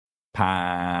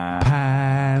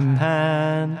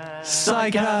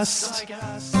Psycast.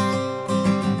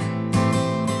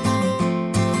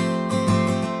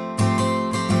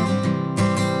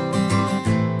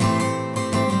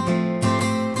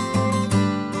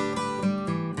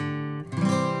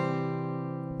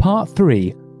 Part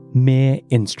 3, Mere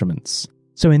Instruments.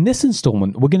 So in this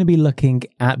installment, we're going to be looking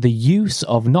at the use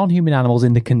of non-human animals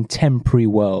in the contemporary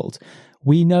world.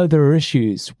 We know there are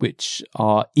issues which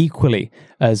are equally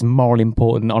as morally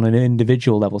important on an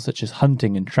individual level, such as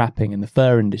hunting and trapping in the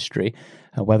fur industry,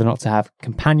 whether or not to have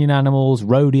companion animals,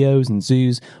 rodeos and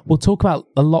zoos. We'll talk about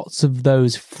lots of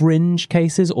those fringe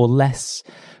cases or less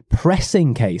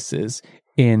pressing cases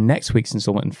in next week's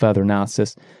installment and further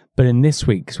analysis. But in this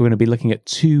week's, we're going to be looking at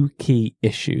two key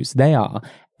issues. They are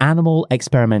animal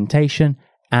experimentation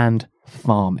and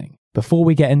farming. Before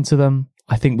we get into them,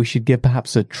 I think we should give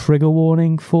perhaps a trigger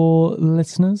warning for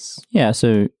listeners. Yeah,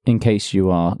 so in case you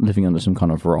are living under some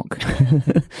kind of rock,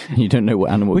 you don't know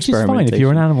what animal experimentation... Which is fine if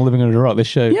you're an animal living under a rock. This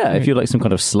show... Yeah, if you're like some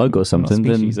kind of slug or something,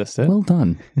 then well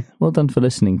done. Well done for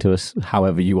listening to us,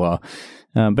 however you are.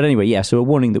 But anyway, yeah, so a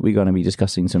warning that we're going to be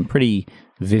discussing some pretty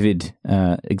vivid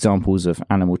examples of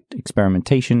animal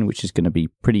experimentation, which is going to be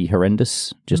pretty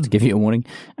horrendous, just to give you a warning.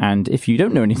 And if you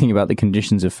don't know anything about the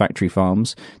conditions of factory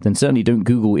farms, then certainly don't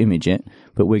Google image it.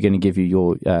 But we're going to give you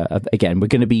your, again, we're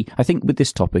going to be, I think with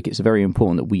this topic, it's very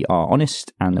important that we are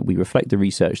honest and that we reflect the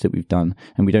research that we've done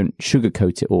and we don't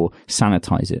sugarcoat it or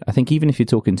sanitize it. I think even if you're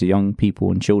talking to young people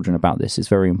and children about this, it's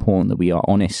very important that we are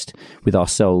honest with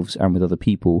ourselves and with other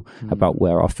people about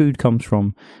where our food comes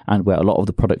from and where a lot of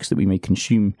the products that we may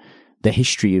consume, the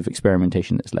history of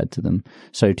experimentation that's led to them.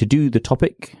 So to do the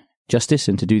topic justice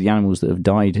and to do the animals that have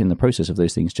died in the process of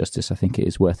those things justice, I think it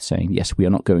is worth saying, yes, we are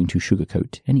not going to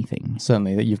sugarcoat anything.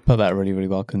 Certainly, that you've put that really, really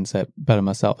well. Couldn't say it better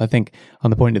myself. I think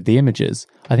on the point of the images,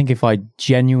 I think if I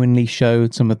genuinely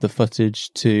showed some of the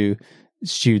footage to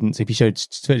students, if you showed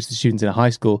footage to students in a high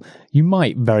school, you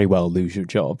might very well lose your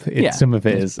job. Some of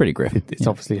it is pretty grim. It's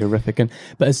obviously horrific.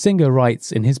 But as Singer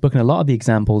writes in his book, and a lot of the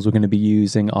examples we're going to be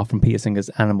using are from Peter Singer's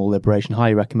Animal Liberation,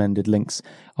 highly recommended, links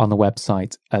on the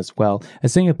website as well.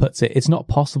 As Singer puts it, it's not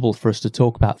possible for us to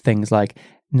talk about things like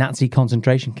Nazi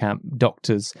concentration camp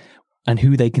doctors and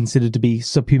who they considered to be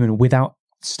subhuman without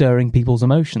stirring people's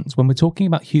emotions. When we're talking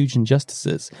about huge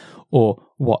injustices, or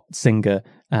what Singer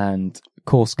and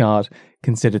Korsgaard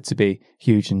considered to be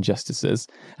huge injustices,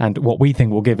 and what we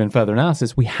think we'll give in further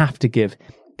analysis, we have to give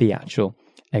the actual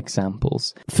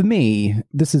examples. For me,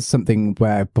 this is something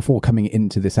where before coming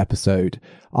into this episode,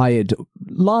 I had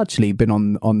largely been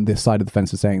on this side of the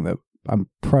fence of saying that I'm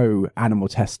pro animal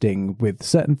testing with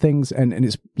certain things, and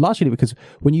it's largely because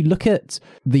when you look at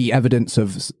the evidence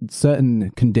of certain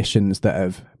conditions that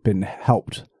have been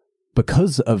helped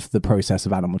because of the process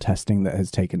of animal testing that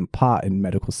has taken part in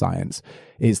medical science,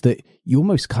 is that you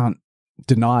almost can't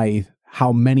deny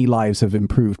how many lives have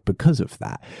improved because of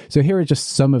that. So here are just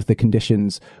some of the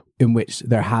conditions in which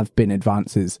there have been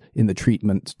advances in the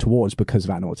treatment towards because of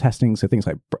animal testing. So things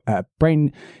like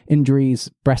brain injuries,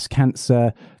 breast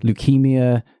cancer,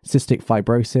 leukemia, cystic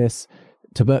fibrosis,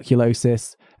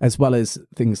 tuberculosis, as well as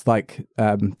things like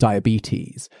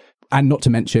diabetes. And not to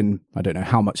mention, I don't know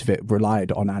how much of it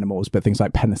relied on animals, but things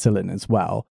like penicillin as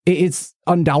well. It is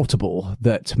undoubtable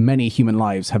that many human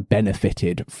lives have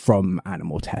benefited from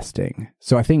animal testing.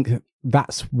 So I think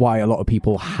that's why a lot of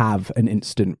people have an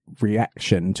instant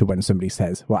reaction to when somebody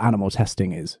says, well, animal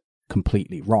testing is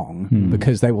completely wrong,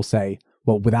 because they will say,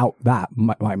 well, without that,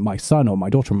 my son or my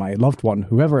daughter or my loved one,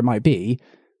 whoever it might be,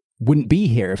 wouldn't be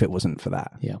here if it wasn't for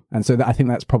that. Yeah. And so I think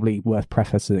that's probably worth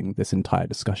prefacing this entire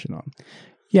discussion on.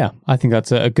 Yeah, I think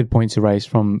that's a good point to raise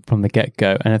from the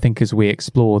get-go. And I think as we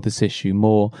explore this issue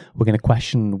more, we're going to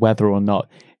question whether or not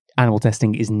animal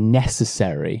testing is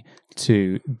necessary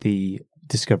to the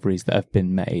discoveries that have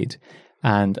been made.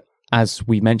 And as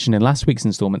we mentioned in last week's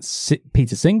installment,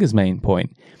 Peter Singer's main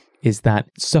point is that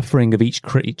suffering of each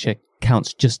creature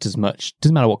counts just as much.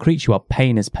 Doesn't matter what creature you are,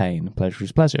 pain is pain, pleasure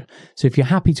is pleasure. So if you're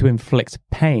happy to inflict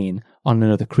pain on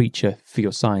another creature for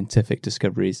your scientific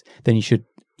discoveries, then you should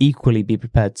equally be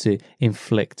prepared to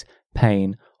inflict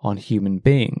pain on human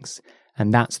beings.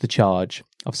 And that's the charge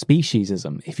of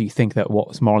speciesism, if you think that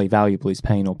what's morally valuable is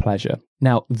pain or pleasure.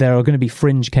 Now, there are going to be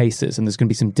fringe cases, and there's going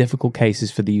to be some difficult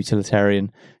cases for the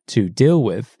utilitarian to deal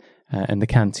with, and the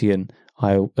Kantian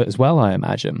as well, I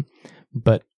imagine.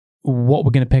 But what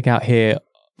we're going to pick out here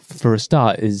for a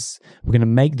start is we're going to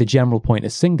make the general point,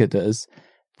 as Singer does,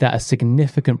 that a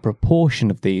significant proportion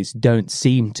of these don't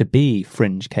seem to be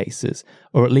fringe cases,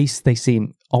 or at least they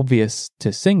seem obvious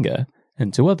to Singer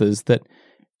and to others that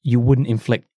you wouldn't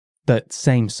inflict that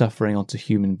same suffering onto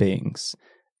human beings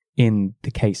in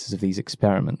the cases of these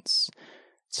experiments.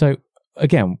 So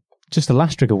again, just a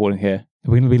last trigger warning here.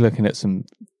 We're going to be looking at some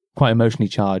quite emotionally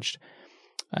charged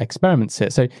experiments here.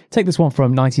 So take this one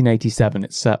from 1987.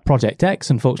 It's Project X.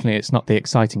 Unfortunately, it's not the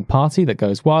exciting party that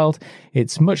goes wild.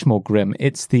 It's much more grim.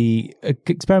 It's the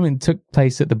experiment that took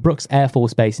place at the Brooks Air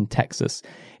Force Base in Texas,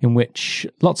 in which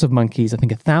lots of monkeys, I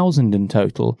think 1,000 in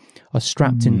total, are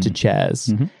strapped into chairs.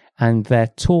 Mm-hmm. And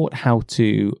they're taught how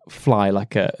to fly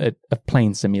like a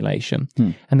plane simulation.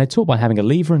 And they're taught by having a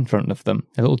lever in front of them,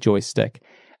 a little joystick.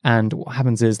 And what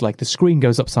happens is, like, the screen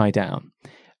goes upside down.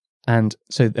 And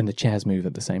the chairs move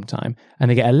at the same time.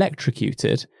 And they get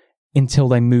electrocuted until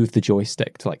they move the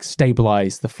joystick to, like,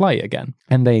 stabilize the flight again.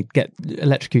 And they get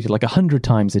electrocuted like 100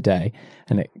 times a day.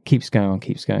 And it keeps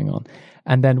going on.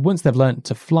 And then once they've learned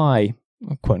to fly,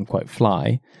 quote unquote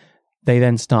fly, they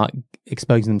then start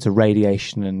exposing them to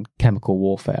radiation and chemical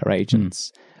warfare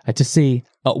agents to see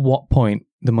at what point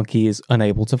the monkey is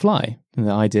unable to fly. And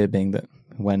the idea being that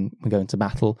when we go into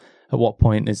battle, at what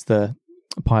point is the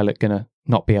pilot going to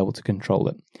not be able to control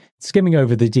it? Skimming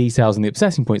over the details and the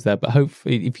obsessing points there, but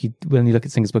hopefully when you look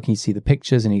at Singer's book and you see the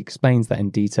pictures and he explains that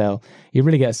in detail, you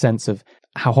really get a sense of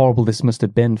how horrible this must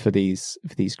have been for these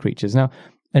creatures. Now,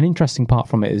 an interesting part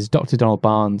from it is Dr. Donald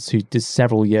Barnes, who did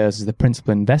several years as the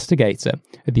principal investigator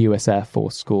at the US Air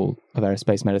Force School of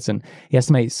Aerospace Medicine. He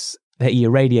estimates that he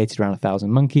irradiated around 1,000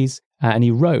 monkeys, and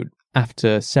he wrote,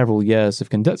 after several years of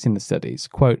conducting the studies,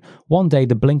 quote, "One day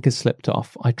the blinkers slipped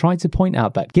off. I tried to point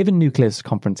out that, given nuclear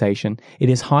confrontation, it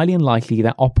is highly unlikely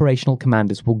that operational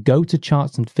commanders will go to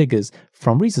charts and figures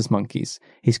from rhesus monkeys."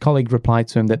 His colleague replied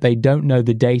to him that they don't know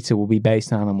the data will be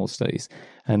based on animal studies.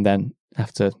 And then,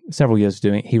 after several years of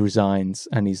doing it, he resigns,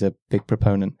 and he's a big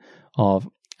proponent of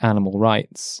animal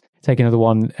rights. Take another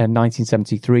one, in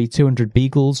 1973, 200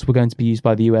 beagles were going to be used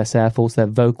by the US Air Force. Their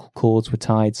vocal cords were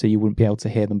tied so you wouldn't be able to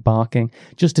hear them barking,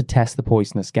 just to test the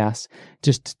poisonous gas,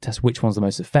 just to test which one's the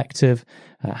most effective,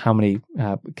 how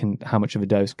much of a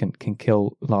dose can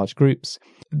kill large groups.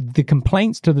 The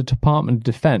complaints to the Department of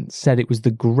Defense said it was the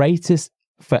greatest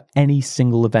for any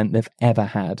single event they've ever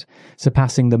had,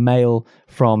 surpassing the mail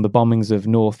from the bombings of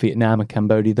North Vietnam and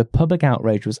Cambodia. The public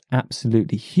outrage was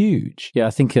absolutely huge. Yeah, I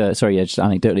think, just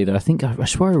anecdotally though, I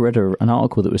swear I read an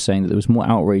article that was saying that there was more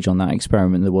outrage on that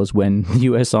experiment than there was when the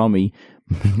US Army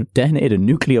detonated a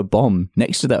nuclear bomb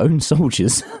next to their own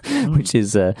soldiers, which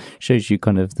is shows you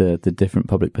kind of the different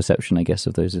public perception, I guess,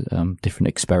 of those different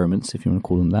experiments, if you want to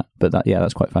call them that. But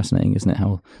that's quite fascinating, isn't it?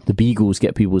 How the beagles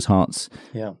get people's hearts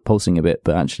pulsing a bit,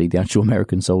 but actually the actual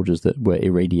American soldiers that were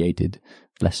irradiated,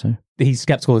 less so. He's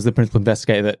skeptical as the principal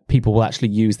investigator that people will actually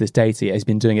use this data. He's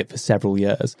been doing it for several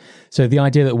years. So the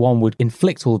idea that one would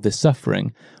inflict all of this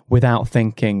suffering without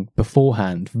thinking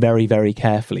beforehand very, very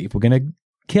carefully, if we're going to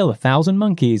kill 1,000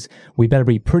 monkeys, we better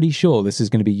be pretty sure this is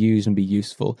going to be used and be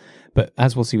useful. But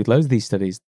as we'll see with loads of these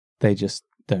studies, they just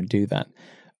don't do that.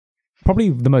 Probably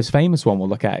the most famous one we'll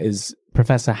look at is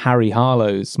Professor Harry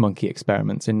Harlow's monkey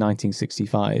experiments in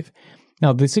 1965.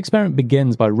 Now, this experiment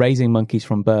begins by raising monkeys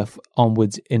from birth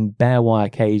onwards in bare wire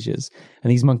cages.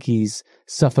 And these monkeys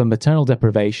suffer maternal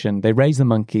deprivation. They raise the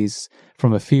monkeys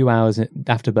from a few hours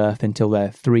after birth until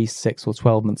they're 3, 6, or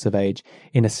 12 months of age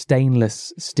in a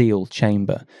stainless steel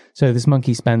chamber. So this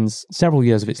monkey spends several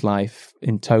years of its life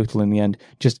in total, in the end,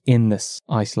 just in this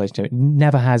isolation chamber. It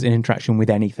never has an interaction with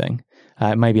anything.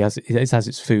 Maybe it has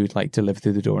its food like delivered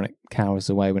through the door and it cowers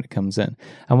away when it comes in.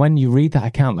 And when you read that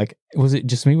account, like, was it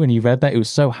just me when you read that? It was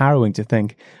so harrowing to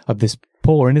think of this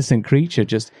poor innocent creature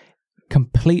just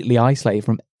completely isolated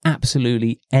from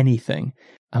absolutely anything.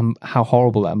 How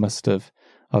horrible that must have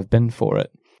been for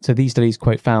it. So these studies,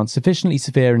 quote, found sufficiently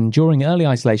severe and enduring early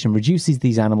isolation reduces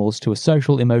these animals to a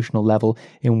social emotional level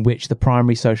in which the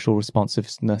primary social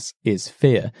responsiveness is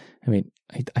fear. I mean,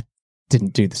 I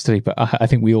didn't do the study, but I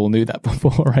think we all knew that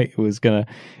before, right? It was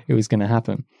gonna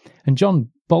happen. And John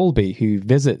Bowlby, who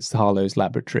visits Harlow's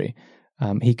laboratory,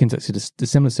 he conducted a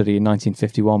similar study in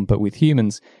 1951, but with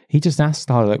humans. He just asked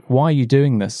Harlow, like, why are you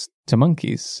doing this to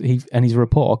monkeys? His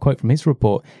report, I'll quote from his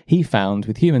report, he found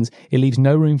with humans, it leaves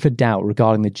no room for doubt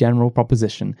regarding the general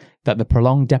proposition that the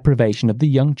prolonged deprivation of the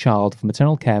young child of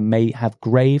maternal care may have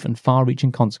grave and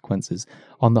far-reaching consequences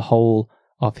on the whole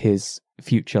of his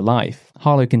future life.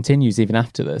 Harlow continues even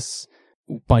after this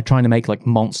by trying to make like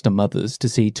monster mothers to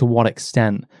see to what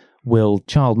extent will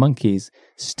child monkeys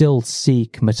still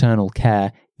seek maternal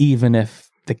care even if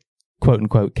the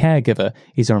quote-unquote caregiver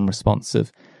is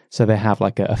unresponsive. So they have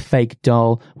like a fake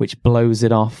doll which blows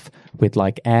it off with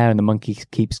like air and the monkey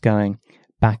keeps going.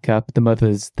 back up. The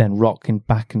mother's then rocking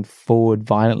back and forward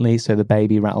violently, so the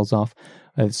baby rattles off.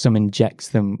 Some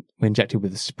injected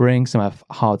with a spring. Some have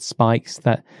hard spikes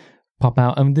that pop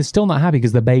out, and they're still not happy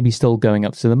because the baby's still going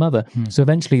up to the mother. So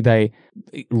eventually they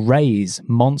raise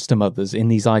monster mothers in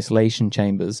these isolation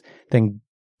chambers, then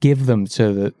give them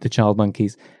to the child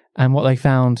monkeys. And what they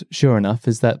found, sure enough,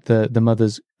 is that the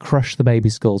mothers crush the baby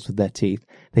skulls with their teeth.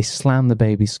 They slam the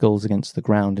baby skulls against the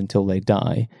ground until they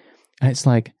die. And it's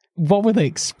like, what were they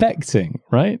expecting,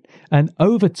 right? And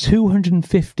over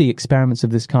 250 experiments of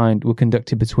this kind were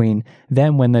conducted between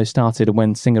then when those started and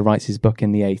when Singer writes his book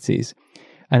in the 80s.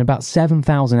 And about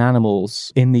 7,000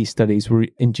 animals in these studies were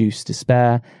induced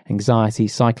despair, anxiety,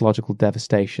 psychological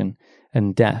devastation,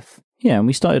 and death. Yeah, and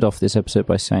we started off this episode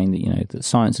by saying that, that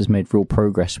science has made real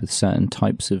progress with certain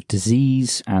types of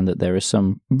disease, and that there is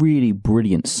some really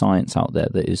brilliant science out there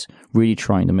that is really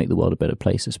trying to make the world a better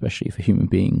place, especially for human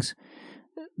beings.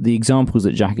 The examples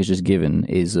that Jack has just given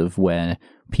is of where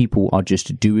people are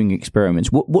just doing experiments,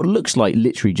 what looks like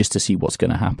literally just to see what's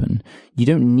going to happen. You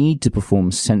don't need to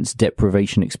perform sense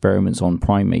deprivation experiments on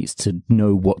primates to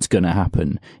know what's going to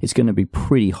happen. It's going to be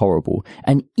pretty horrible.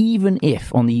 And even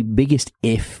if, on the biggest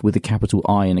if with a capital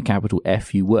I and a capital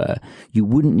F you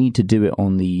wouldn't need to do it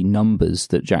on the numbers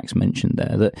that Jack's mentioned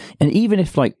there. And even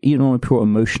if, even on a pure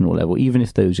emotional level, even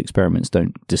if those experiments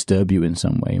don't disturb you in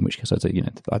some way, in which case I'd say,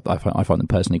 I find them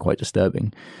personally quite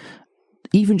disturbing.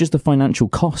 Even just the financial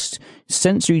cost,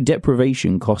 sensory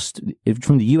deprivation cost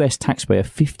from the US taxpayer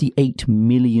 $58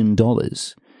 million.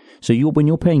 So when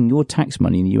you're paying your tax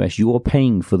money in the US, you're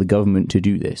paying for the government to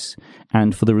do this.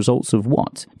 And for the results of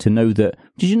what? To know that,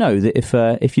 did you know that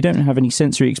if you don't have any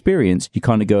sensory experience, you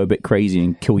kind of go a bit crazy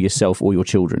and kill yourself or your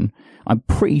children? I'm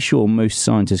pretty sure most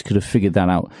scientists could have figured that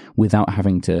out without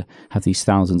having to have these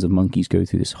thousands of monkeys go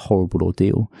through this horrible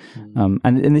ordeal.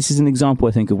 And this is an example,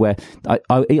 I think, of where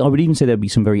I would even say there'd be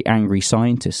some very angry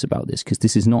scientists about this, because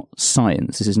this is not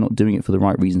science. This is not doing it for the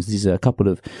right reasons. This is a couple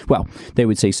of, they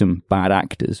would say some bad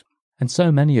actors. And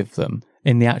so many of them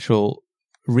in the actual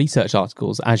research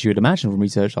articles, as you would imagine from a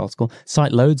research article,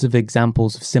 cite loads of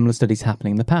examples of similar studies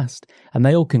happening in the past. And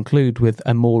they all conclude with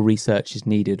more research is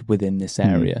needed within this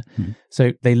area. Mm-hmm.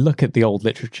 So they look at the old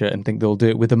literature and think they'll do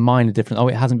it with a minor difference. Oh,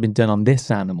 it hasn't been done on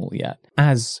this animal yet.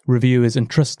 As reviewers and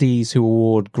trustees who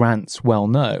award grants well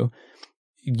know,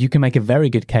 you can make a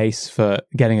very good case for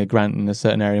getting a grant in a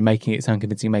certain area, making it sound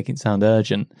convincing, making it sound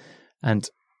urgent. And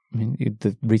I mean,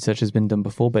 the research has been done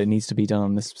before, but it needs to be done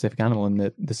on this specific animal,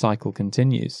 and the cycle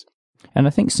continues. And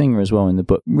I think Singer as well in the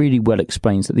book really well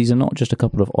explains that these are not just a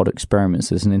couple of odd experiments.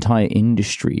 There's an entire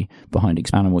industry behind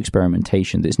animal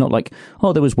experimentation. It's not like,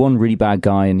 there was one really bad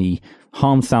guy and he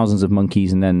harmed thousands of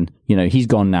monkeys and then, he's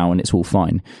gone now and it's all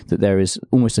fine. That there is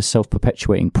almost a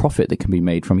self-perpetuating profit that can be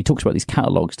made from, he talks about these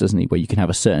catalogs, doesn't he, where you can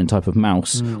have a certain type of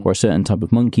mouse or a certain type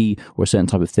of monkey or a certain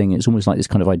type of thing. It's almost like this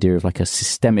kind of idea of like a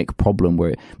systemic problem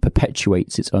where it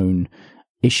perpetuates its own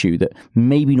issue, that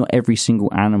maybe not every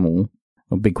single animal,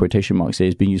 big quotation marks here,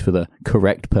 is being used for the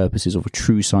correct purposes of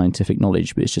true scientific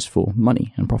knowledge, but it's just for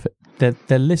money and profit.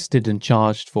 They're listed and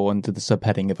charged for under the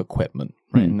subheading of equipment,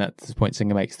 right? And that's the point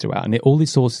Singer makes throughout. And all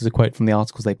these sources are quote from the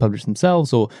articles they publish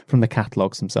themselves or from the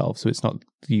catalogs themselves. So it's not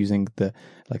using the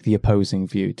opposing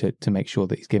view to make sure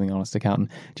that he's giving an honest account. And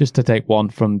just to take one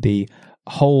from the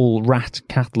whole rat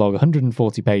catalogue,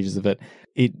 140 pages of it,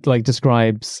 it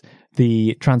describes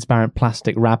the transparent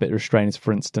plastic rabbit restrainers,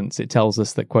 for instance. It tells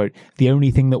us that, quote, the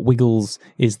only thing that wiggles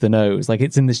is the nose.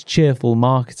 It's in this cheerful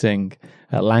marketing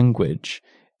language.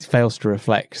 It fails to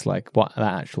reflect what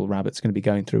that actual rabbit's going to be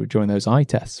going through during those eye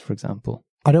tests, for example.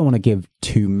 I don't want to give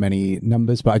too many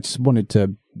numbers, but I just wanted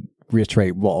to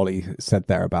reiterate what Ollie said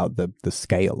there about the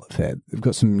scale of it. We've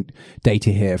got some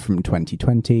data here from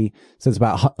 2020. It says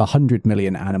about 100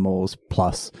 million animals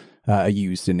plus are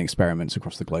used in experiments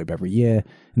across the globe every year.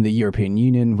 In the European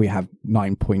Union, we have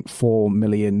 9.4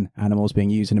 million animals being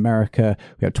used. In America,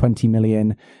 we have 20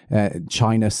 million.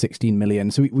 China, 16 million.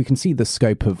 So we can see the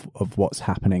scope of what's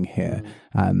happening here.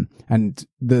 And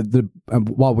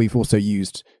while we've also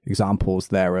used examples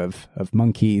there of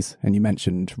monkeys, and you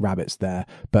mentioned rabbits there,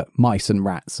 but mice and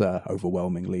rats are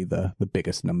overwhelmingly the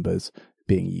biggest numbers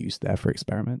being used there for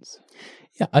experiments.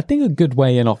 Yeah, I think a good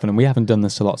way in often, and we haven't done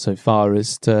this a lot so far,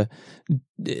 is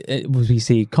we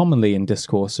see commonly in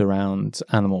discourse around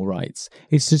animal rights,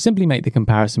 is to simply make the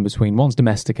comparison between one's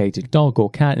domesticated dog or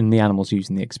cat and the animals used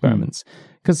in the experiments.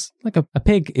 Because a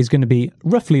pig is going to be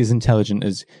roughly as intelligent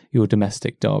as your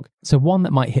domestic dog. So one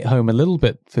that might hit home a little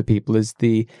bit for people is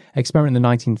the experiment in the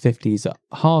 1950s at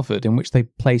Harvard, in which they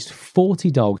placed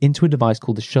 40 dogs into a device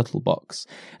called the shuttle box.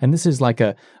 And this is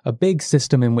a big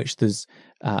system in which there's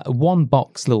one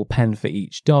box little pen for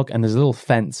each dog, and there's a little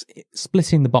fence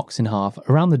splitting the box in half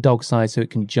around the dog's side so it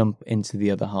can jump into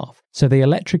the other half. So they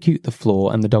electrocute the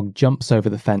floor and the dog jumps over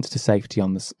the fence to safety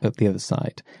on the other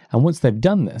side. And once they've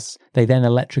done this, they then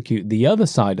electrocute the other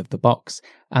side of the box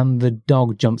and the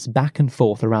dog jumps back and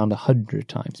forth around 100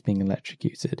 times being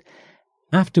electrocuted.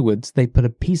 Afterwards, they put a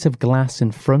piece of glass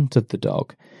in front of the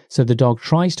dog, so the dog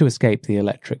tries to escape the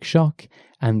electric shock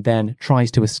and then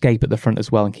tries to escape at the front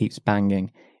as well and keeps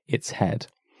banging its head.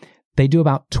 They do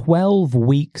about 12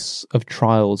 weeks of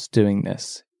trials doing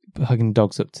this, hugging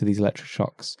dogs up to these electric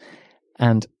shocks,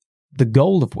 and the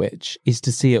goal of which is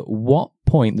to see at what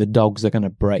point the dogs are going to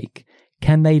break.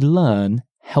 Can they learn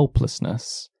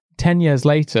helplessness? 10 years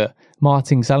later,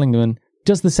 Martin Seligman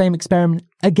does the same experiment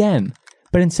again.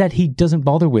 But instead, he doesn't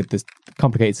bother with this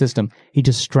complicated system. He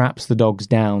just straps the dogs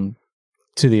down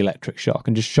to the electric shock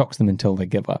and just shocks them until they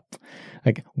give up.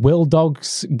 Like, will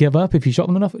dogs give up if you shock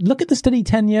them enough? Look at the study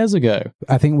 10 years ago.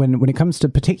 I think when it comes to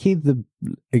particularly the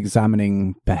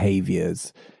examining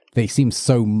behaviors, they seem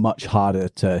so much harder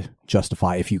to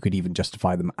justify, if you could even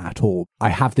justify them at all. I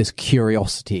have this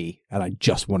curiosity and I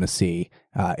just want to see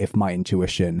if my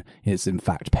intuition is in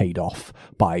fact paid off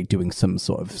by doing some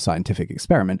sort of scientific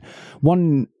experiment.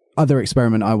 One other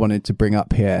experiment I wanted to bring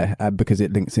up here, because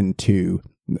it links into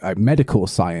medical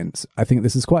science, I think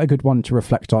this is quite a good one to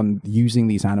reflect on using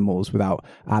these animals without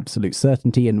absolute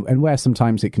certainty and where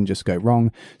sometimes it can just go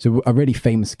wrong. So a really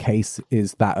famous case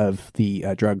is that of the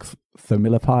drug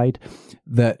thomilipide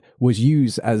that was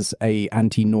used as a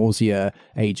anti-nausea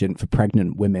agent for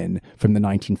pregnant women from the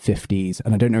 1950s.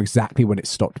 And I don't know exactly when it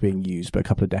stopped being used, but a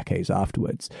couple of decades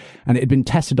afterwards. And it had been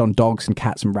tested on dogs and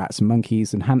cats and rats and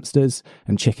monkeys and hamsters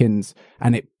and chickens,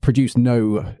 and it produced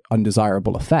no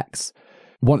undesirable effects.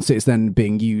 Once it's then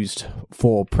being used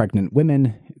for pregnant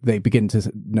women, they begin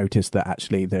to notice that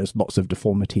actually there's lots of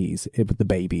deformities with the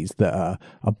babies that are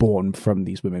born from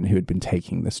these women who had been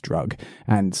taking this drug.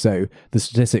 And so the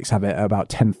statistics have it about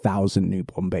 10,000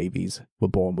 newborn babies were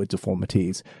born with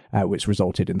deformities, which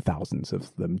resulted in thousands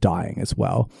of them dying as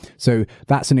well. So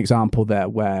that's an example there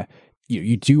where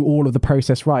you do all of the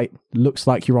process right, looks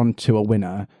like you're on to a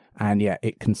winner, and yet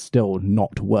it can still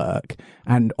not work.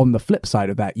 And on the flip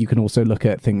side of that, you can also look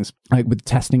at things like with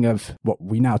testing of what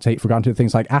we now take for granted,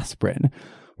 things like aspirin,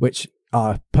 which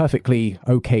are perfectly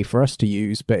okay for us to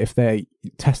use, but if they're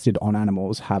tested on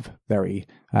animals, have very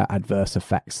adverse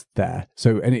effects there.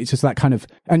 So, and it's just that kind of,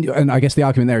 and I guess the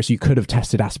argument there is you could have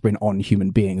tested aspirin on human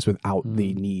beings without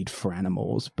the need for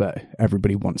animals, but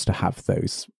everybody wants to have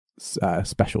those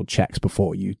special checks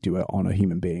before you do it on a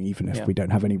human being, even if we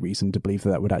don't have any reason to believe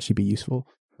that would actually be useful.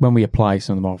 When we apply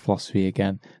some of the moral philosophy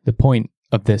again, the point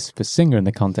of this for Singer in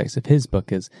the context of his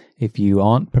book is, if you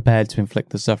aren't prepared to inflict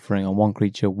the suffering on one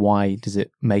creature, why does it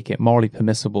make it morally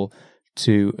permissible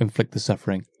to inflict the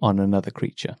suffering on another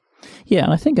creature? Yeah,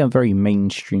 and I think a very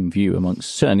mainstream view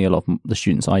amongst certainly a lot of the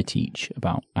students I teach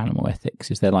about animal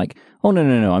ethics is they're like, oh,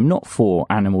 no, I'm not for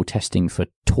animal testing for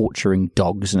torturing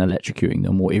dogs and electrocuting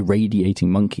them or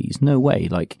irradiating monkeys. No way.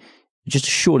 Like, just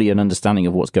surely an understanding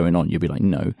of what's going on, you'll be like,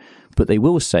 no. But they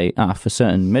will say, for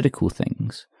certain medical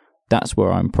things, that's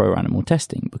where I'm pro-animal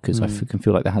testing, because I can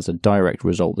feel like that has a direct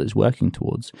result that it's working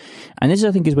towards. And this,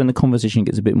 I think, is when the conversation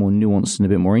gets a bit more nuanced and a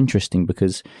bit more interesting,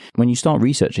 because when you start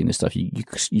researching this stuff, you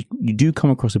do come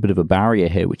across a bit of a barrier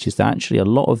here, which is that actually a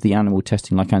lot of the animal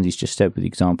testing, like Andy's just said with the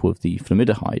example of the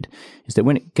formaldehyde, is that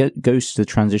when it goes to the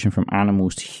transition from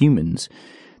animals to humans,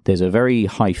 there's a very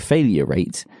high failure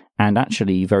rate and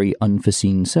actually very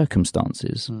unforeseen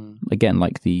circumstances. Again,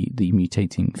 like the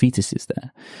mutating fetuses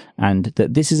there. And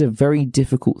that this is a very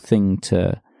difficult thing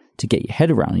to get your head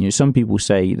around. You know, some people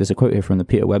say, there's a quote here from the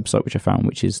PETA website, which I found,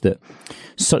 which is that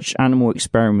such animal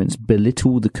experiments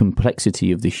belittle the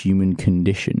complexity of the human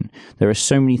condition. There are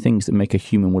so many things that make a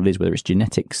human what it is, whether it's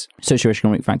genetics,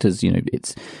 socioeconomic factors, you know,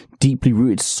 it's deeply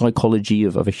rooted psychology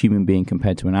of a human being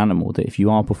compared to an animal, that if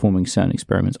you are performing certain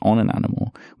experiments on an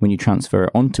animal, when you transfer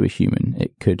it onto a human,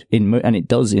 it could, and it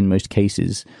does in most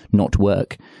cases, not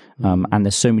work. And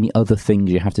there's so many other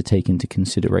things you have to take into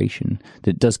consideration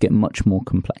that it does get much more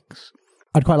complex.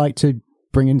 I'd quite like to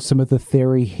bring in some of the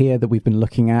theory here that we've been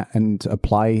looking at and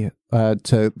apply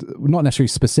to not necessarily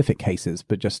specific cases,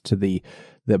 but just to the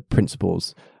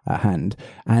principles at hand.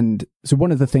 And so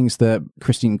one of the things that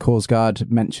Christine Korsgaard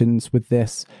mentions with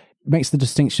this makes the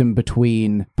distinction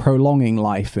between prolonging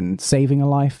life and saving a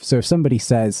life. So if somebody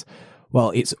says,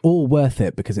 well, it's all worth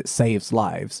it because it saves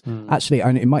lives. Actually,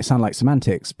 it might sound like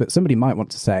semantics, but somebody might want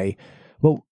to say,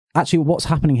 well, actually, what's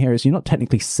happening here is you're not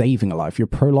technically saving a life. You're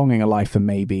prolonging a life for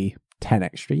maybe 10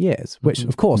 extra years, which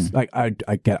of course, like I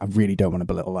really don't want to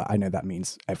belittle that. I know that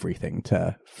means everything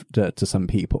to some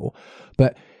people,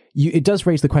 but it does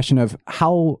raise the question of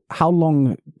how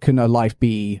long can a life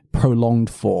be prolonged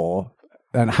for,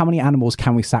 and how many animals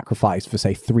can we sacrifice for,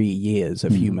 say, 3 years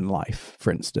of human life,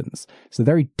 for instance? It's a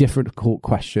very difficult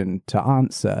question to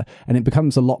answer, and it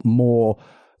becomes a lot more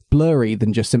blurry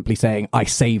than just simply saying I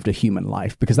saved a human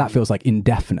life, because that feels like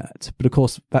indefinite. But of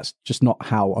course, that's just not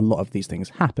how a lot of these things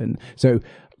happen. So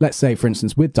let's say, for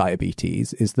instance, with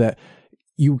diabetes, is that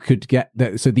you could get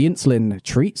so the insulin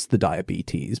treats the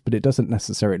diabetes, but it doesn't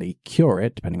necessarily cure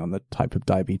it, depending on the type of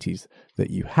diabetes that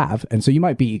you have. And so you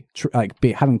might be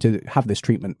having to have this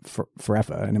treatment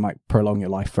forever, and it might prolong your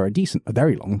life for a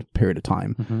very long period of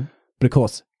time. But of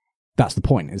course, that's the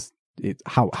point, is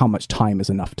how much time is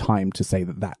enough time to say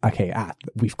that okay,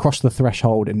 we've crossed the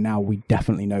threshold, and now we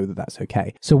definitely know that that's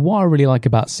okay. So what I really like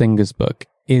about Singer's book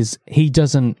is he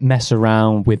doesn't mess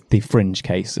around with the fringe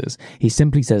cases. He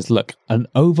simply says, look, an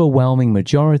overwhelming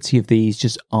majority of these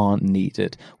just aren't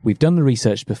needed. We've done the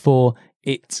research before.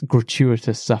 It's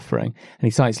gratuitous suffering. And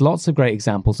he cites lots of great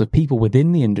examples of people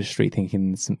within the industry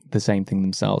thinking the same thing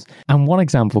themselves. And one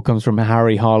example comes from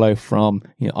Harry Harlow from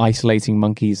isolating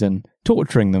monkeys and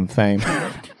torturing them fame.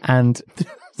 And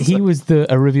he was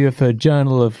a reviewer for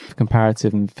Journal of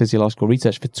Comparative and Physiological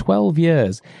Research for 12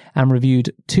 years and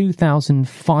reviewed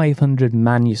 2,500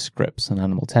 manuscripts on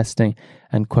animal testing.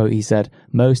 And, quote, he said,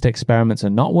 most experiments are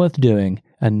not worth doing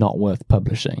and not worth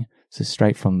publishing. So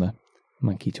straight from the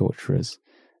monkey torturer's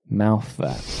mouth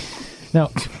there.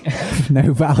 Now,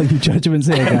 no value judgments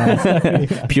here,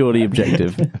 guys. Purely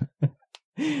objective.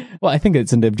 Well, I think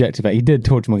it's an objective. He did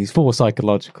torture monkeys for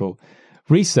psychological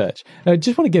research. I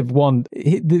just want to give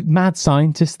the mad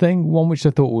scientist thing, one which I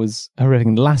thought was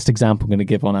horrific. The last example I'm going to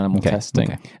give on animal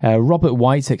testing. Robert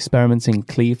White's experiments in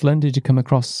Cleveland. Did you come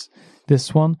across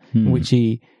this one? In which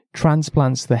he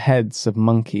transplants the heads of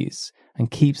monkeys and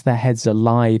keeps their heads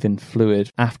alive in fluid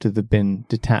after they've been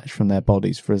detached from their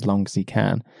bodies for as long as he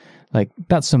can. Like,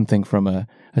 that's something from a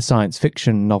science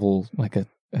fiction novel, like a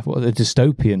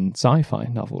dystopian sci-fi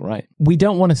novel, right? We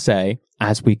don't want to say,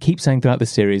 as we keep saying throughout the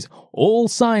series, all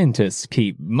scientists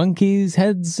keep monkeys'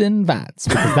 heads in vats,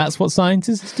 because that's what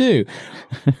scientists do.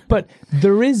 But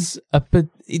there is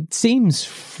it seems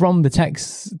from the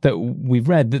texts that we've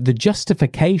read that the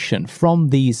justification from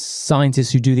these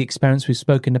scientists who do the experiments we've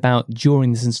spoken about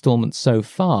during this installment so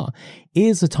far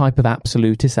is a type of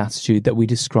absolutist attitude that we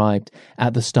described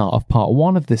at the start of part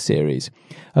 1 of this series.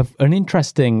 An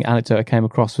interesting anecdote I came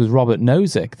across was Robert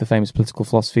Nozick, the famous political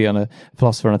philosopher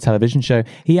on a television show.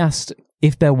 He asked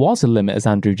if there was a limit, as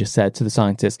Andrew just said, to the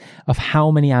scientists of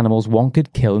how many animals one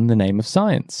could kill in the name of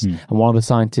science. And one of the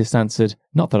scientists answered,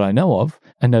 not that I know of.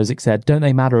 And Nozick said, don't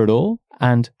they matter at all?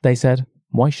 And they said,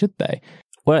 why should they?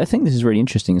 Well, I think this is really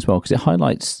interesting as well, because it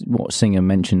highlights what Singer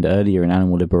mentioned earlier in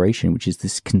Animal Liberation, which is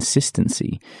this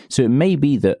consistency. So it may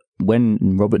be that when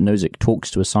Robert Nozick talks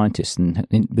to a scientist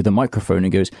with a microphone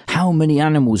and goes, how many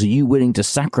animals are you willing to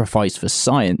sacrifice for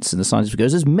science? And the scientist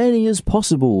goes, as many as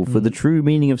possible for the true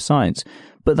meaning of science.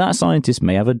 But that scientist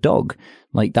may have a dog.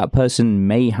 Like, that person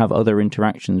may have other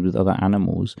interactions with other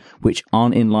animals which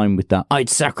aren't in line with that I'd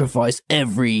sacrifice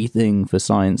everything for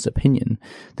science opinion.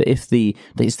 That it's the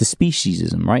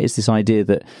speciesism, right? It's this idea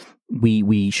that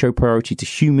we show priority to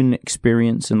human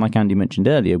experience, and like Andy mentioned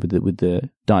earlier with the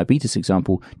diabetes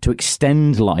example, to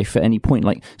extend life at any point.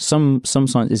 Like, some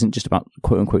science isn't just about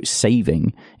quote unquote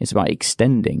saving, it's about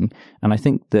extending. And I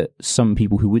think that some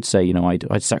people who would say,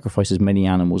 I'd sacrifice as many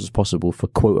animals as possible for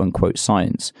quote unquote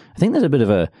science, I think there's a bit of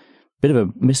a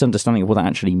misunderstanding of what that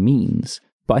actually means.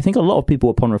 But I think a lot of people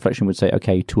upon reflection would say,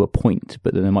 okay, to a point,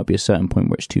 but then there might be a certain point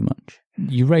where it's too much.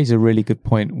 You raise a really good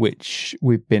point, which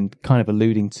we've been kind of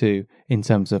alluding to in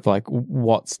terms of like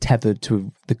what's tethered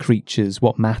to the creatures,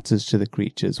 what matters to the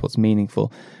creatures, what's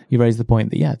meaningful. You raise the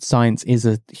point that, science is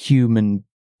a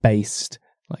human-based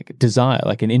like desire,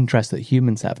 like an interest that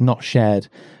humans have, not shared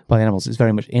by the animals. It's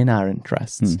very much in our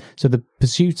interests. So the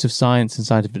pursuits of science and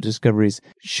scientific discoveries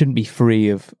shouldn't be free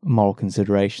of moral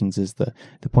considerations, is the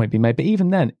point being made. But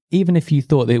even then, even if you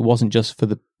thought that it wasn't just for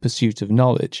the pursuit of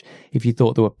knowledge, if you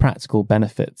thought there were practical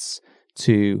benefits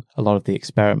to a lot of the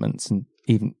experiments, and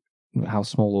even how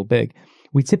small or big,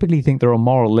 we typically think there are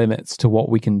moral limits to what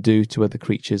we can do to other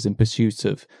creatures in pursuit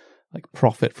of like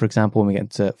profit. For example, when we get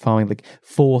into farming, like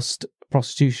forced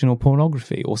prostitution or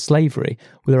pornography or slavery,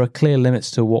 where there are clear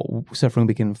limits to what suffering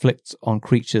we can inflict on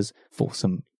creatures for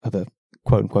some other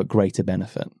quote-unquote greater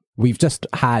benefit. We've just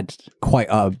had quite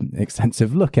an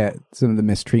extensive look at some of the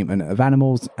mistreatment of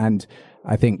animals, and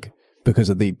I think because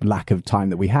of the lack of time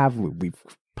that we have, we've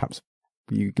perhaps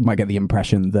you might get the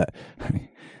impression that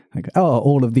like,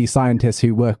 all of these scientists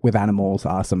who work with animals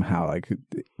are somehow like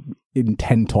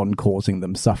intent on causing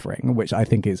them suffering, which I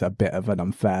think is a bit of an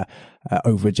unfair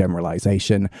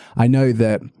overgeneralization. I know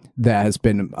that there has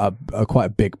been a quite a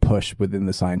big push within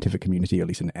the scientific community, at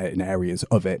least in areas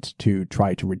of it, to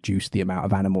try to reduce the amount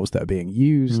of animals that are being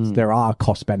used. There are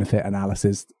cost-benefit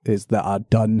analyses that are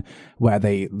done where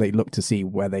they look to see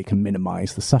where they can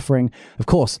minimize the suffering. Of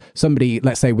course, somebody,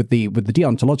 let's say with the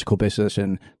deontological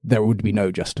position, there would be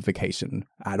no justification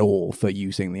at all for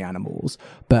using the animals.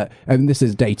 And this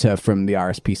is data from the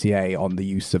RSPCA on the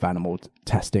use of animal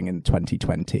testing in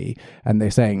 2020, and they're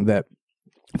saying that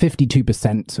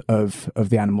 52% of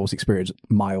the animals experience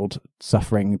mild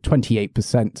suffering,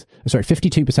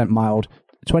 52% mild,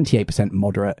 28%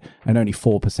 moderate, and only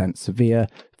 4% severe.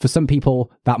 For some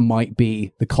people, that might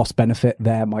be the cost benefit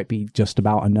there, might be just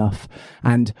about enough.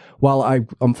 And while I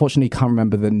unfortunately can't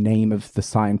remember the name of the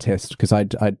scientist, because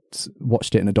I'd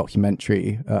watched it in a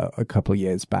documentary a couple of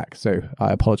years back, so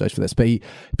I apologize for this, but he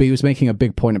was making a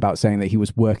big point about saying that he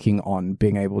was working on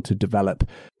being able to develop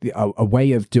a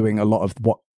way of doing a lot of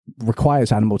what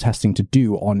requires animal testing to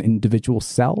do on individual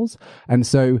cells. And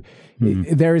so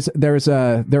there is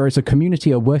a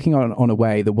community working on a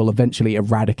way that will eventually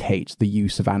eradicate the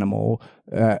use of animal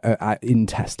in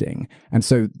testing. And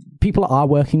so people are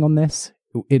working on this.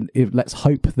 Let's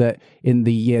hope that in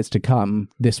the years to come,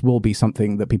 this will be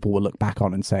something that people will look back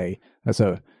on and say, that's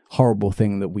a horrible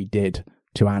thing that we did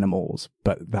to animals,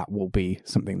 but that will be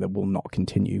something that will not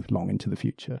continue long into the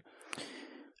future.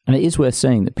 And it is worth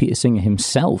saying that Peter Singer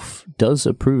himself does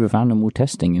approve of animal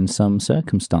testing in some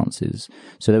circumstances.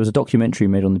 So there was a documentary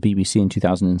made on the BBC in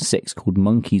 2006 called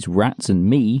Monkeys, Rats and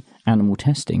Me, Animal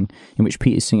Testing, in which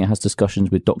Peter Singer has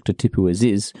discussions with Dr. Tipu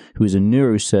Aziz, who is a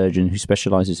neurosurgeon who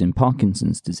specialises in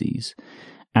Parkinson's disease.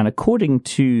 And according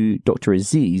to Dr.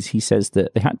 Aziz, he says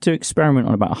that they had to experiment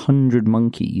on about 100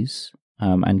 monkeys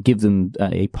and give them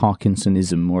a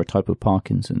Parkinsonism or a type of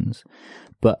Parkinson's.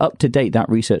 But up to date, that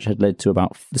research had led to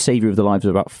about the saviour of the lives of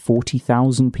about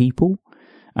 40,000 people.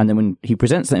 And then when he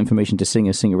presents that information to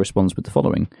Singer, Singer responds with the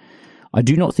following: I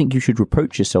do not think you should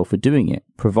reproach yourself for doing it,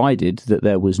 provided that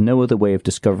there was no other way of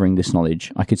discovering this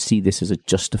knowledge. I could see this as a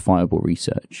justifiable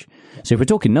research. So if we're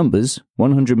talking numbers,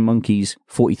 100 monkeys,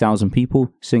 40,000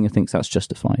 people, Singer thinks that's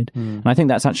justified. And I think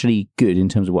that's actually good in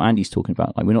terms of what Andy's talking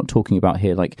about. Like, we're not talking about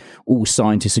here like all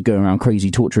scientists are going around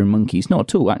crazy torturing monkeys. Not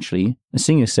at all, actually.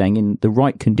 Singer's saying in the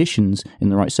right conditions, in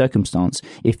the right circumstance,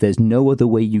 if there's no other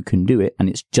way you can do it and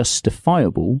it's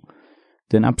justifiable,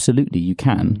 then absolutely you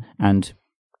can. And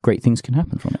great things can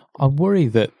happen from it. I worry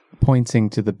that pointing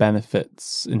to the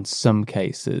benefits in some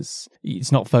cases,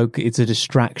 it's a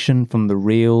distraction from the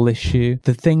real issue.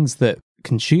 The things that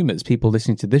consumers, people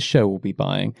listening to this show, will be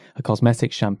buying are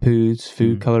cosmetics, shampoos,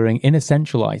 food colouring,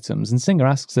 inessential items. And Singer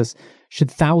asks us, should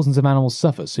thousands of animals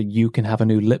suffer so you can have a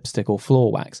new lipstick or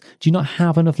floor wax? Do you not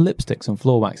have enough lipsticks and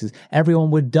floor waxes?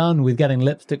 Everyone, we're done with getting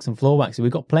lipsticks and floor waxes.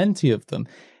 We've got plenty of them.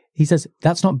 He says,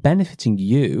 that's not benefiting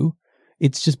you.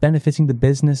 It's just benefiting the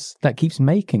business that keeps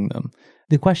making them.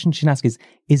 The question you should ask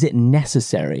is it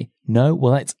necessary? No?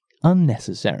 Well, it's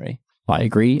unnecessary. I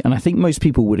agree, and I think most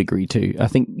people would agree too. I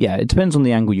think, it depends on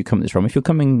the angle you come at this from. If you're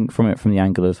coming from it from the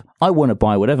angle of, I want to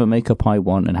buy whatever makeup I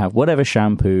want and have whatever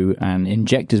shampoo and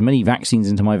inject as many vaccines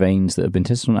into my veins that have been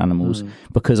tested on animals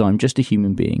because I'm just a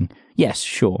human being. Yes,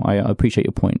 sure, I appreciate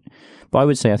your point. But I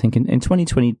would say, I think in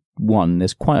 2021,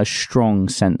 there's quite a strong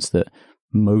sense that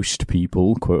most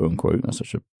people, quote unquote, that's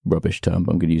such a rubbish term,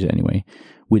 but I'm going to use it anyway,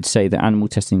 would say that animal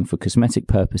testing for cosmetic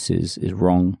purposes is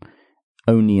wrong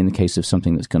only in the case of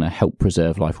something that's going to help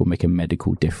preserve life or make a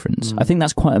medical difference. I think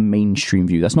that's quite a mainstream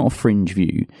view. That's not a fringe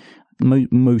view.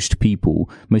 Most people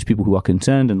who are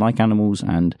concerned and like animals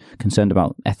and concerned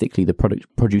about ethically the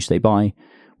produce they buy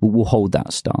will hold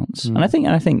that stance. And I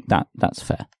think that's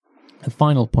fair. The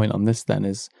final point on this then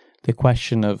is the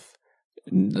question of,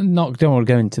 don't want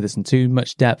to go into this in too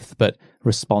much depth, but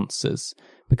responses.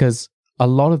 Because a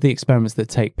lot of the experiments that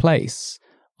take place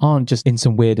aren't just in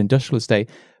some weird industrial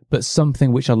estate, but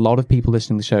something which a lot of people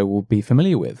listening to the show will be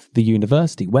familiar with, the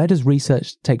university. Where does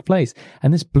research take place?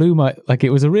 And this blew it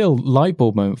was a real light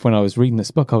bulb moment when I was reading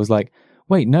this book. I was like,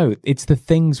 wait, no, it's the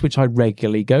things which I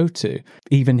regularly go to.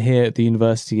 Even here at the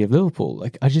University of Liverpool,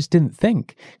 like, I just didn't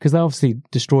think, because they obviously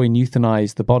destroy and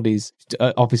euthanize the bodies,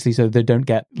 obviously, so they don't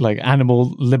get like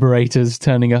animal liberators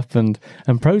turning up and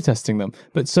protesting them.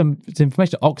 But some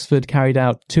information: Oxford carried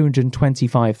out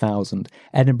 225,000,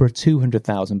 Edinburgh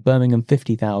 200,000, Birmingham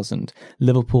 50,000,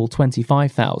 Liverpool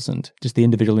 25,000. Just the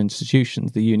individual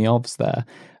institutions, the uni ofs there.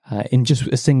 in just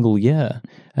a single year.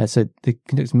 So they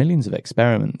conduct millions of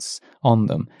experiments on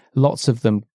them. Lots of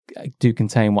them do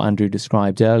contain what Andrew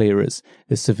described earlier as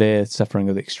the severe suffering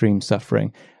or the extreme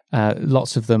suffering.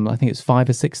 Lots of them, I think it's 5,000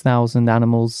 or 6,000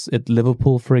 animals at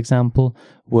Liverpool, for example,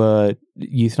 were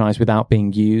euthanized without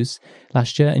being used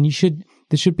last year. And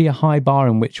there should be a high bar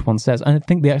in which one says, and I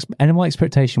think the animal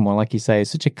exploitation one, like you say,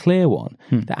 is such a clear one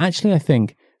that actually I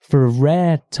think for a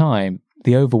rare time,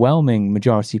 the overwhelming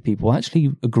majority of people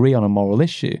actually agree on a moral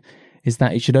issue, is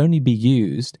that it should only be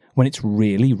used when it's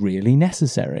really, really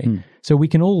necessary. So we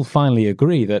can all finally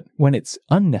agree that when it's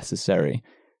unnecessary,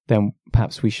 then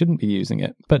perhaps we shouldn't be using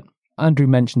it. But Andrew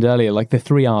mentioned earlier, like the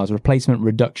 3 R's, replacement,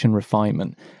 reduction,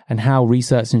 refinement, and how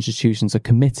research institutions are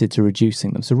committed to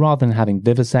reducing them. So rather than having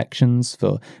vivisections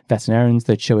for veterinarians,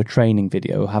 they'd show a training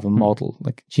video or have a model.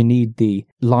 Like, do you need the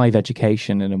live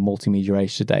education in a multimedia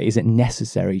age today? Is it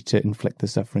necessary to inflict the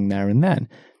suffering there and then?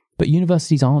 But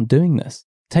universities aren't doing this.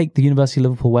 Take the University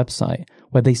of Liverpool website,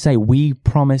 where they say, we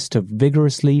promise to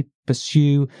vigorously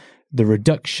pursue the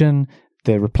reduction,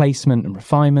 the replacement and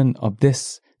refinement of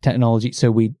this technology,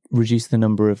 so we reduce the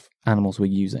number of animals we're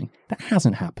using. That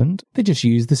hasn't happened. They just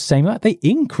use the same amount. They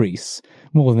increase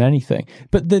more than anything.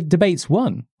 But the debate's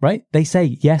won, right? They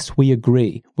say, yes, we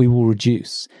agree, we will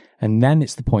reduce. And then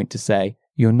it's the point to say,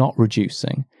 you're not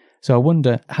reducing. So I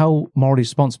wonder how morally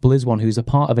responsible is one who's a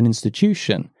part of an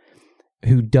institution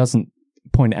who doesn't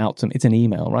point it out to them. It's an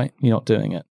email, right? You're not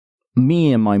doing it.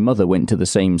 Me and my mother went to the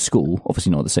same school,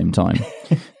 obviously not at the same time.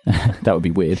 That would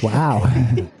be weird. Wow.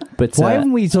 But why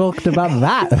haven't we talked about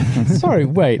that? Sorry,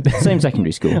 wait. Same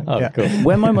secondary school. Oh, yeah. Cool.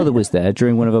 When my mother was there,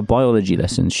 during one of her biology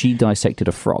lessons, she dissected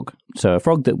a frog. So a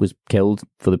frog that was killed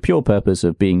for the pure purpose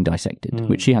of being dissected,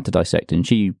 which she had to dissect, and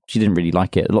she didn't really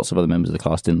like it. Lots of other members of the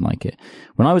class didn't like it.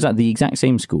 When I was at the exact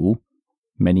same school,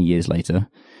 many years later,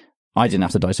 I didn't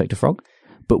have to dissect a frog.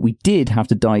 But we did have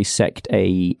to dissect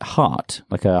a heart,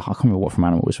 I can't remember what from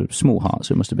animal, it was a small heart,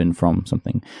 so it must have been from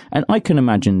something. And I can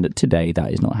imagine that today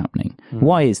that is not happening.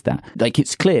 Why is that? Like,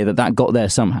 it's clear that got there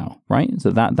somehow, right?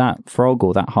 So that frog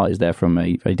or that heart is there from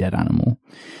a dead animal.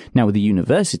 Now, with the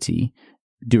university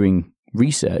doing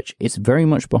research, it's very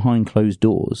much behind closed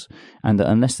doors, and that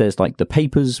unless there's like the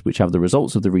papers which have the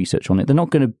results of the research on it, they're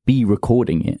not going to be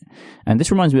recording it. And this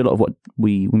reminds me a lot of what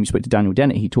when we spoke to Daniel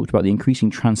Dennett, he talked about the increasing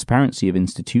transparency of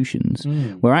institutions,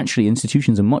 where actually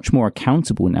institutions are much more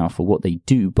accountable now for what they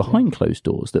do behind closed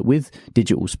doors, that with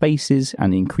digital spaces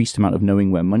and the increased amount of knowing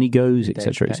where money goes,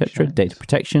 etc., data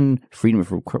protection, freedom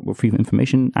of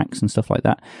information acts and stuff like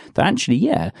that, that actually,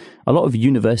 a lot of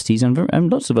universities and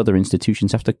lots of other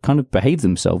institutions have to kind of behave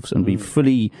themselves and be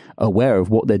fully aware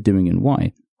of what they're doing and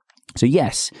why. So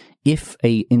yes, if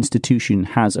a institution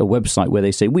has a website where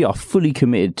they say we are fully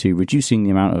committed to reducing the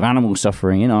amount of animal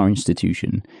suffering in our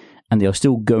institution, and they are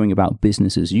still going about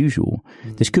business as usual,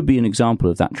 this could be an example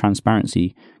of that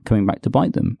transparency coming back to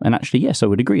bite them. And actually, yes, I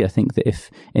would agree. I think that if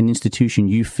an institution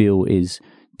you feel is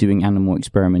doing animal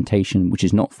experimentation which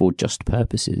is not for just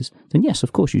purposes, then yes,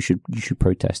 of course you should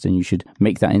protest, and you should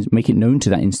make it known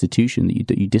to that institution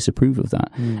that you disapprove of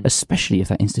that, especially if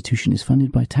that institution is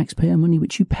funded by taxpayer money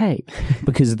which you pay,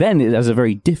 because then it has a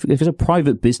very if it's a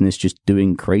private business just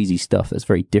doing crazy stuff, that's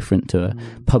very different to a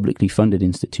publicly funded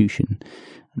institution.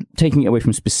 Taking it away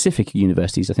from specific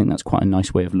universities, I think that's quite a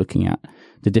nice way of looking at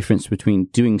the difference between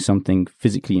doing something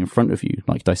physically in front of you,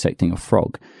 like dissecting a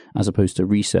frog, as opposed to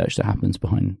research that happens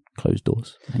behind closed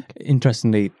doors.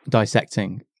 Interestingly,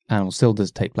 dissecting animals still does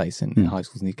take place in high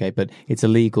schools in the UK, but it's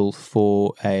illegal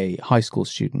for a high school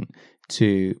student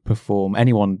to perform,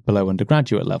 anyone below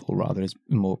undergraduate level, rather, is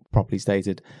more properly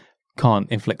stated,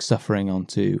 can't inflict suffering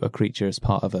onto a creature as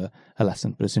part of a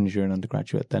lesson. But as soon as you're an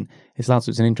undergraduate, then it's allowed.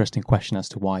 So it's an interesting question as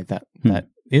to why that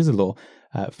is a law.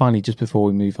 Finally, just before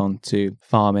we move on to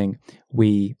farming,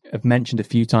 we have mentioned a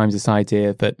few times this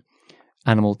idea that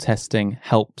animal testing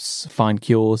helps find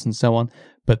cures and so on.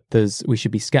 But we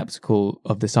should be skeptical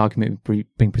of this argument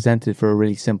being presented for a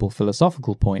really simple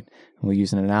philosophical point. And we'll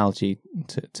use an analogy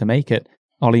to make it.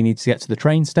 Ollie needs to get to the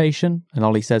train station, and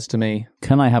Ollie says to me,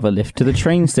 "Can I have a lift to the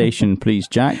train station, please,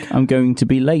 Jack? I'm going to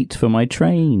be late for my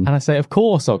train." And I say, "Of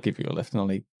course I'll give you a lift," and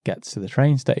Ollie gets to the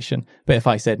train station. But if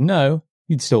I said no,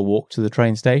 you'd still walk to the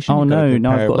train station. Oh no,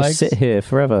 now I've got to sit here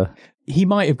forever. He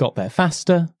might have got there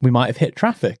faster. We might have hit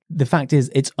traffic. The fact is,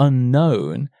 it's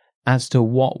unknown as to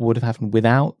what would have happened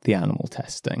without the animal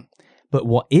testing. But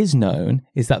what is known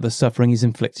is that the suffering is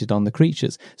inflicted on the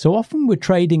creatures. So often we're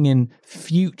trading in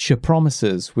future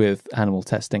promises with animal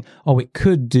testing. Oh, it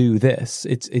could do this.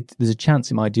 There's a chance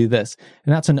it might do this.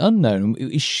 And that's an unknown.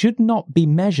 It should not be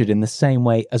measured in the same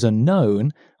way as a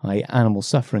known. animal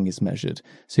suffering is measured.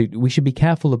 So we should be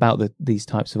careful about these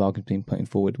types of arguments being put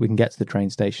forward. We can get to the train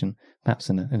station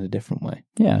perhaps in a different way.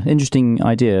 Yeah, interesting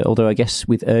idea. Although I guess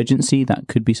with urgency, that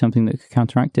could be something that could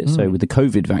counteract it. So with the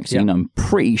COVID vaccine, I'm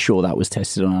pretty sure that was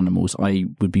tested on animals. I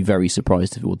would be very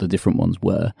surprised if all the different ones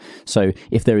were. So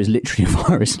if there is literally a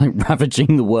virus like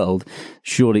ravaging the world,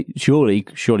 surely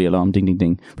alarm, ding, ding,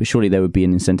 ding. But surely there would be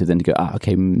an incentive then to go,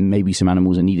 okay, maybe some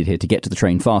animals are needed here to get to the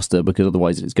train faster, because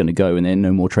otherwise it's going to go and then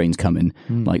no more trains coming.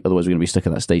 Like otherwise we're going to be stuck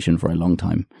at that station for a long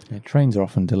time. Yeah, trains are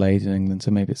often delayed in England,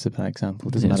 so maybe it's a bad example.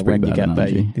 It doesn't matter when you get there,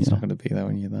 it's not going to be there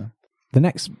when you're there. The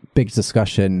next big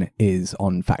discussion is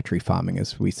on factory farming,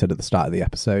 as we said at the start of the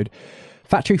episode.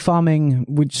 Factory farming,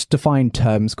 we just define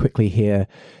terms quickly here.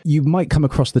 You might come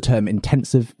across the term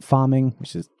intensive farming,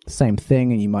 which is the same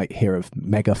thing, and you might hear of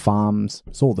mega farms.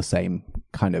 It's all the same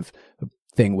kind of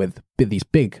thing with these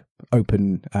big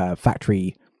open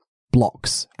factory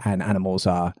blocks, and animals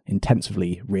are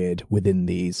intensively reared within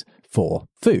these for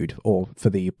food or for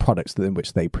the products in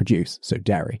which they produce, so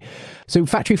dairy. So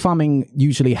factory farming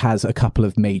usually has a couple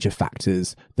of major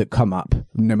factors that come up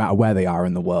no matter where they are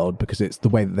in the world, because it's the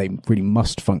way that they really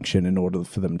must function in order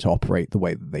for them to operate the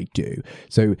way that they do.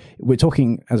 So we're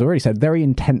talking, as I already said, very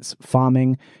intense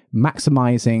farming,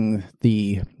 maximizing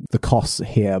the costs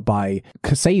here by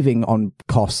saving on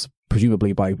costs,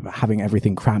 presumably by having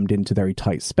everything crammed into very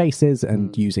tight spaces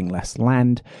and using less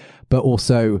land, but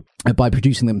also by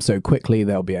producing them so quickly,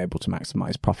 they'll be able to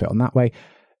maximize profit on that way.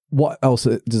 What else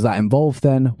does that involve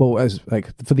then? Well, as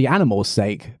for the animals'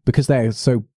 sake, because they're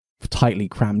so tightly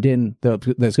crammed in,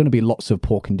 there's going to be lots of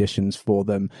poor conditions for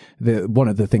them. One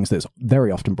of the things that's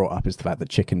very often brought up is the fact that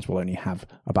chickens will only have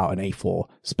about an A4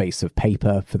 space of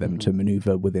paper for them to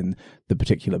maneuver within the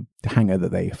particular hangar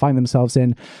that they find themselves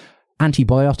in.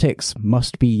 Antibiotics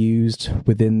must be used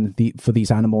for these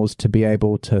animals to be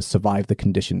able to survive the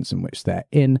conditions in which they're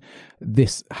in.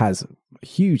 This has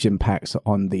huge impacts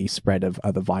on the spread of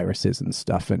other viruses and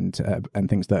stuff, and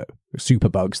things that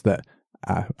superbugs that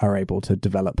are able to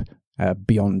develop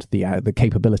beyond the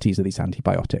capabilities of these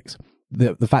antibiotics.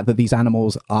 The fact that these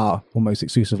animals are almost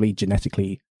exclusively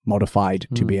genetically modified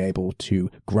to be able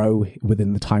to grow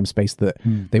within the time space that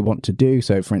they want to do.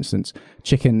 So, for instance,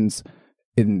 chickens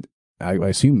I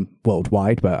assume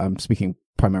worldwide, but I'm speaking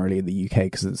primarily in the UK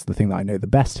because it's the thing that I know the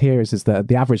best here, is that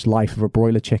the average life of a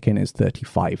broiler chicken is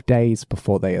 35 days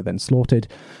before they are then slaughtered.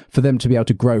 For them to be able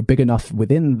to grow big enough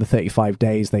within the 35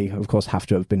 days, they of course have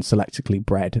to have been selectively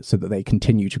bred so that they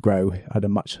continue to grow at a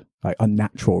much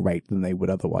unnatural rate than they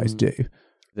would otherwise do.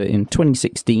 In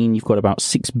 2016, you've got about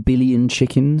 6 billion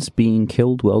chickens being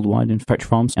killed worldwide in factory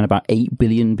farms, and about 8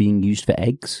 billion being used for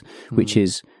eggs, which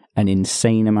is an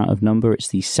insane amount of number. It's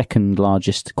the second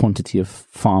largest quantity of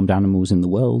farmed animals in the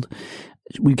world.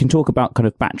 We can talk about kind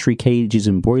of battery cages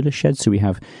and broiler sheds. So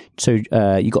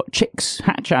you got chicks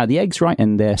hatch out of the eggs, right?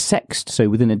 And they're sexed. So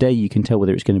within a day, you can tell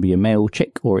whether it's going to be a male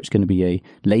chick or it's going to be a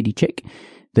lady chick.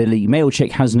 The male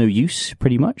chick has no use,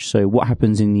 pretty much. So what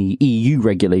happens in the EU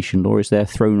regulation law is they're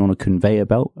thrown on a conveyor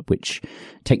belt, which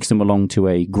takes them along to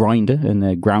a grinder, and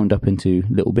they're ground up into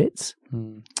little bits.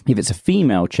 If it's a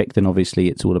female chick, then obviously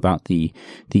it's all about the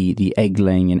egg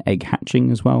laying and egg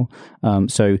hatching as well.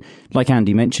 So like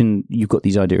Andy mentioned, you've got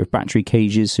these idea of battery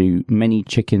cages. So many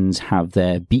chickens have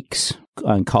their beaks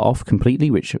cut off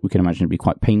completely, which we can imagine would be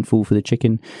quite painful for the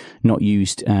chicken. Not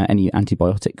used any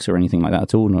antibiotics or anything like that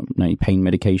at all, not any pain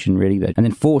medication really. And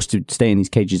then forced to stay in these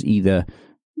cages, either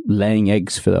laying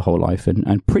eggs for their whole life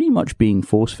and pretty much being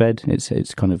force fed.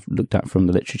 It's kind of looked at from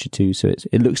the literature too. So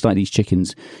it looks like these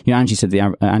chickens, Andy said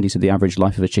the average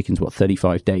life of a chicken is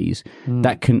 35 days.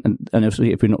 That can, and if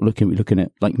we're looking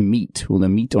at like meat, or the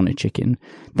meat on a chicken,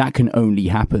 that can only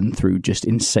happen through just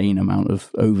insane amount of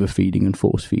overfeeding and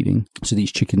force feeding. So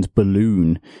these chickens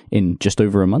balloon in just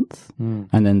over a month,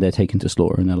 and then they're taken to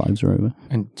slaughter and their lives are over.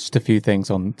 And just a few things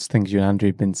on things you and Andrew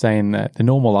have been saying. The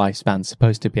normal lifespan is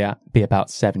supposed to be about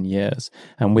 7 years,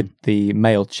 and with the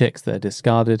male chicks that are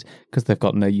discarded because they've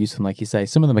got no use for them, like you say,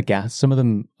 some of them are gassed, some of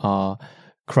them are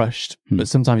crushed, but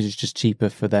sometimes it's just cheaper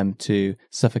for them to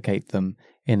suffocate them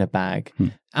in a bag.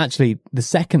 Actually, the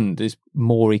second is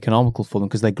more economical for them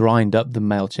because they grind up the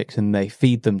male chicks and they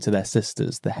feed them to their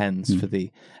sisters, the hens, for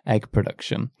the egg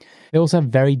production. They also have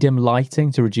very dim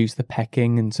lighting to reduce the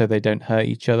pecking and so they don't hurt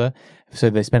each other. So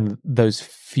they spend those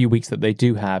few weeks that they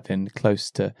do have in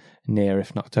close to near,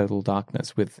 if not total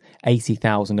darkness, with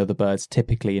 80,000 other birds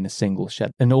typically in a single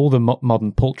shed. And all the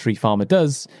modern poultry farmer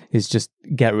does is just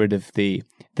get rid of the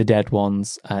dead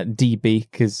ones,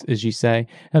 debeak, as you say.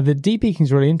 The debeaking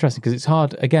is really interesting because it's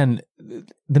hard. Again,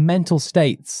 the mental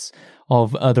states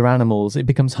of other animals, it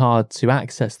becomes hard to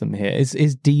access them here. Is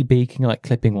debeaking like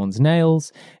clipping one's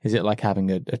nails? Is it like having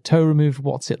a toe removed?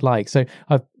 What's it like? So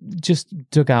I've just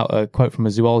dug out a quote from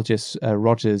a zoologist,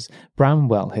 Rogers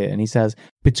Bramwell here, and he says,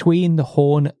 between the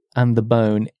horn and the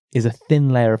bone is a thin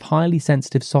layer of highly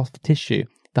sensitive soft tissue.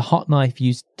 The hot knife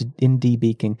used in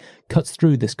debeaking cuts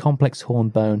through this complex horn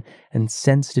bone and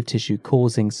sensitive tissue,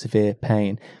 causing severe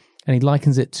pain. And he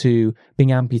likens it to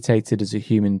being amputated as a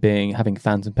human being, having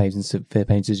phantom pains and severe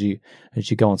pains as you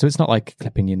go on. So it's not like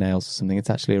clipping your nails or something. It's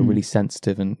actually a really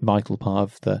sensitive and vital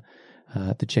part of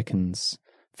the chicken's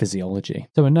physiology.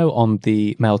 So a note on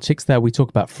the male chicks there. We talk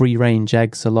about free-range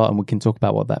eggs a lot, and we can talk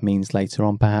about what that means later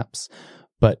on, perhaps.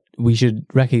 But we should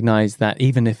recognize that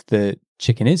even if the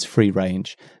chicken is free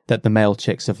range, that the male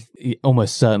chicks have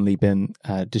almost certainly been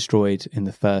destroyed in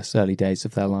the first early days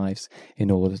of their lives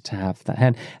in order to have that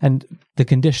hen. And the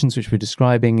conditions which we're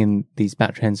describing in these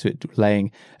battery hens were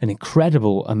laying an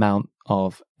incredible amount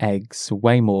of eggs,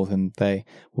 way more than they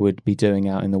would be doing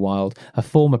out in the wild. A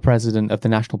former president of the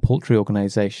National Poultry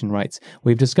Organization writes,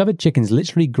 "We've discovered chickens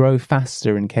literally grow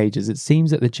faster in cages. It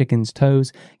seems that the chicken's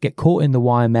toes get caught in the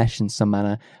wire mesh in some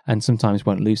manner and sometimes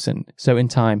won't loosen. So in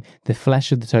time, the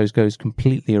flesh of the toes goes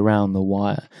completely around the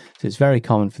wire." So it's very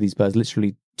common for these birds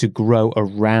literally to grow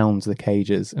around the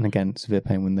cages, and again, severe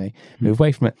pain when they move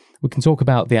away from it. We can talk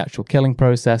about the actual killing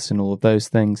process and all of those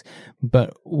things,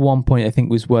 but one point I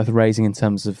think was worth raising in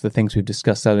terms of the things we've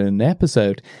discussed earlier in the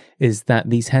episode is that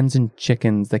these hens and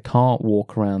chickens, they can't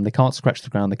walk around, they can't scratch the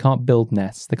ground, they can't build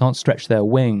nests, they can't stretch their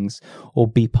wings or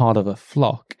be part of a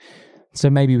flock.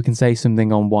 So maybe we can say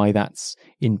something on why that's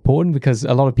important, because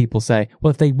a lot of people say,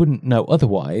 well, if they wouldn't know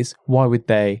otherwise, why would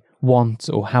they want,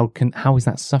 or how is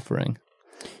that suffering?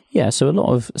 Yeah, so a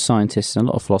lot of scientists and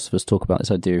a lot of philosophers talk about this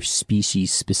idea of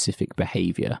species-specific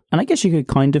behavior. And I guess you could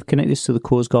kind of connect this to the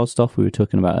cause guard stuff we were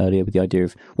talking about earlier with the idea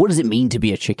of what does it mean to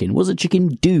be a chicken? What does a chicken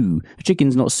do? A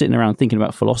chicken's not sitting around thinking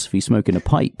about philosophy, smoking a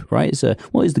pipe, right? So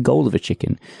what is the goal of a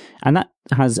chicken? And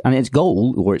its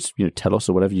goal, or its telos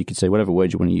or whatever you could say, whatever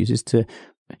word you want to use, is to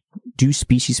do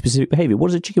species-specific behavior. What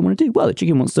does a chicken want to do? Well, a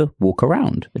chicken wants to walk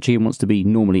around. A chicken wants to be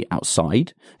normally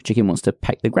outside. A chicken wants to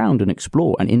peck the ground and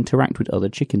explore and interact with other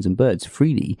chickens and birds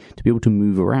freely to be able to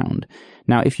move around.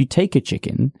 Now, if you take a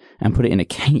chicken and put it in a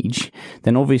cage,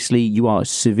 then obviously you are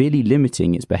severely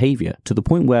limiting its behavior to the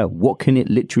point where what can it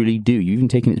literally do? You've even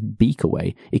taken its beak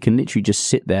away. It can literally just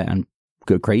sit there and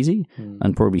go crazy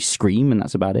and probably scream, and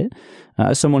that's about it.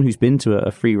 As someone who's been to a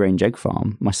free-range egg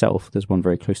farm myself, there's one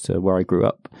very close to where I grew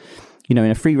up. In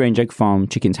a free-range egg farm,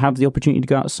 chickens have the opportunity to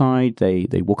go outside. They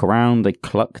walk around, they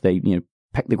cluck, they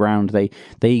peck the ground. They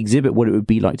exhibit what it would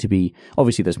be like to be.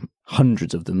 Obviously, there's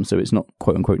hundreds of them, so it's not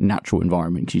quote unquote natural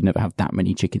environment because you never have that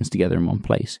many chickens together in one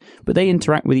place. But they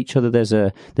interact with each other. There's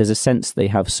a sense they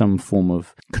have some form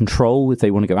of control if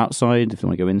they want to go outside, if they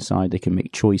want to go inside. They can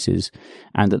make choices,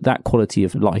 and that quality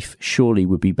of life surely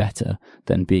would be better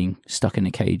than being stuck in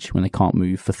a cage when they can't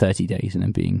move for 30 days and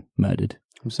then being murdered.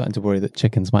 I'm starting to worry that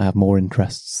chickens might have more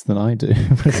interests than I do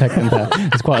for a second there.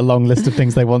 It's quite a long list of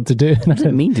things they want to do. I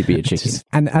don't mean to be a chicken.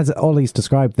 And as Ollie's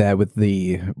described there with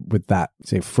that,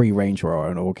 say, free range or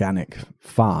an organic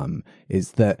farm,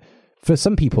 is that for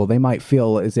some people, they might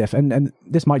feel as if, and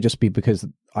this might just be because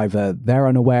either they're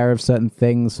unaware of certain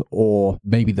things or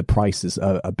maybe the price is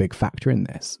a big factor in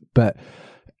this. But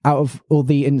out of all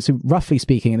so roughly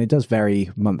speaking, and it does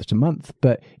vary month to month,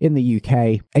 but in the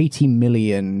UK, 80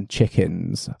 million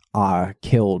chickens are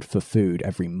killed for food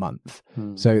every month.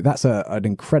 So that's an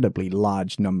incredibly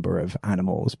large number of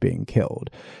animals being killed.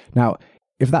 Now,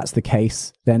 if that's the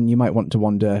case, then you might want to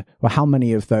wonder, well, how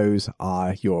many of those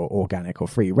are your organic or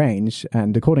free range?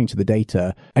 And according to the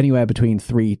data, anywhere between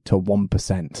 3 to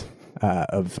 1%.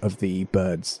 Of the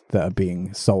birds that are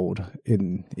being sold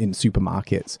in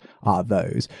supermarkets are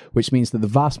those, which means that the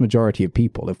vast majority of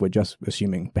people, if we're just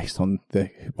assuming based on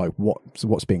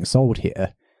what's being sold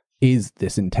here, is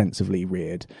this intensively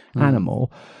reared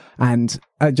animal. And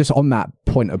just on that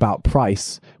point about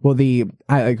price, well, the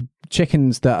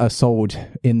chickens that are sold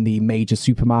in the major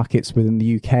supermarkets within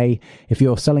the UK, if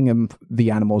you're selling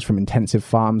the animals from intensive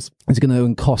farms, it's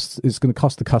going to cost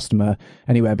the customer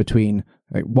anywhere between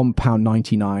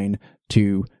 £1.99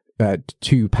 to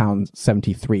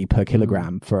 £2.73 per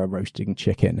kilogram for a roasting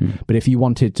chicken. But if you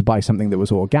wanted to buy something that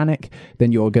was organic,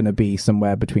 then you're going to be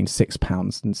somewhere between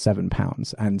 £6 and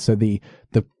 £7. And so the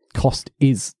cost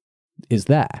is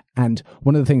there. And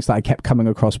one of the things that I kept coming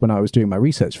across when I was doing my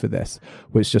research for this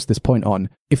was just this point on,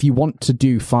 if you want to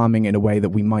do farming in a way that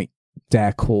we might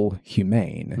dare call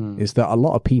humane, is that a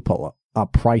lot of people are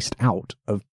priced out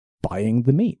of buying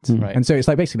the meat. Right. And so it's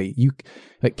like, basically,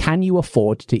 can you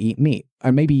afford to eat meat?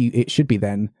 And maybe it should be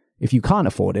then, if you can't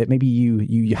afford it, maybe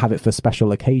you have it for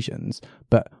special occasions.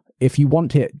 But if you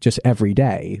want it just every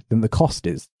day, then the cost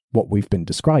is what we've been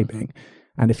describing.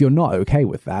 And if you're not okay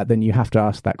with that, then you have to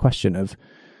ask that question of,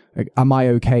 am I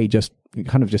okay just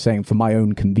saying, for my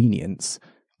own convenience,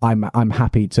 I'm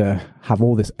happy to have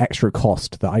all this extra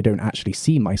cost that I don't actually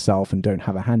see myself and don't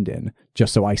have a hand in,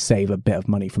 just so I save a bit of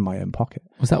money from my own pocket.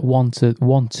 Was that 1 to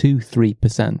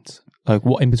 3%? Like,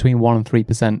 what in between 1 and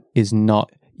 3% is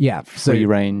not free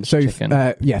range chicken?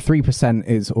 3%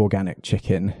 is organic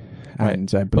chicken. Right.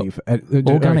 And I believe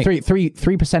organic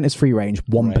 3% is free range,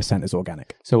 1% is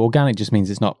organic. So organic just means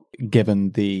it's not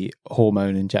given the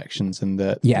hormone injections and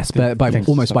the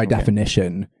by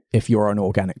definition, if you're an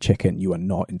organic chicken, you are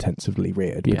not intensively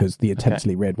reared, because the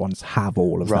intensively reared ones have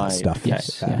all of that stuff.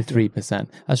 Yes, the 3%.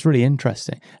 That's really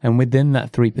interesting. And within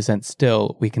that 3%,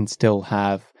 still we can still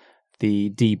have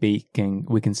the debeaking.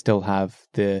 We can still have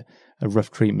a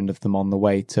rough treatment of them on the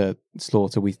way to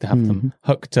slaughter. We have them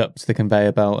hooked up to the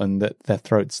conveyor belt and their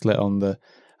throats slit on the,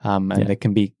 and they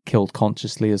can be killed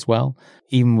consciously as well.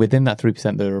 Even within that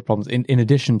 3%, there are problems. In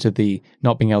addition to the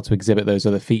not being able to exhibit those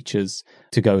other features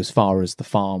to go as far as the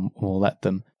farm will let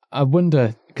them. I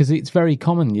wonder, because it's very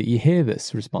common, you hear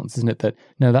this response, isn't it? That,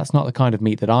 no, that's not the kind of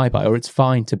meat that I buy, or it's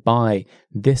fine to buy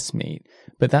this meat.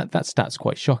 But that stat's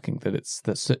quite shocking, that it's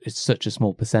such a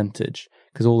small percentage,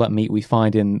 because all that meat we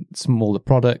find in smaller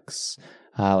products,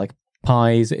 like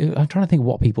pies. I'm trying to think of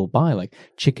what people buy, like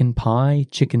chicken pie,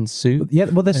 chicken soup. Yeah,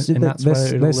 well,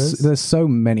 there's so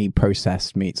many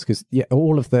processed meats, because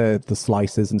all of the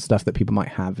slices and stuff that people might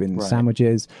have in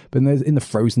sandwiches, but there's in the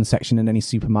frozen section in any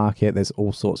supermarket, there's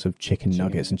all sorts of chicken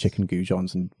nuggets and chicken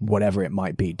goujons and whatever it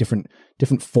might be, different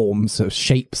forms of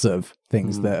shapes of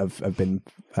things that have been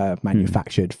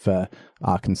manufactured for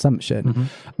our consumption.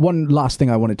 One last thing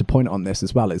I wanted to point on this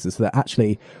as well is that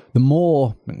actually the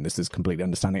more, and this is completely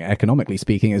understanding economically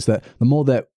speaking, is that the more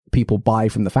that people buy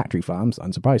from the factory farms,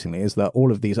 unsurprisingly, is that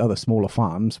all of these other smaller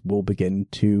farms will begin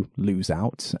to lose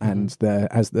out. And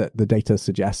as the data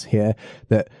suggests here,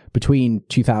 that between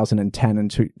 2010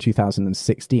 and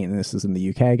 2016, and this is in the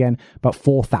UK again, about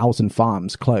 4,000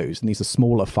 farms closed. And these are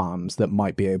smaller farms that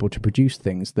might be able to produce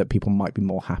things that people might be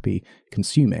more happy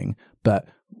consuming. But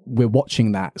we're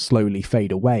watching that slowly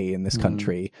fade away in this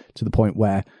country to the point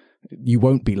where you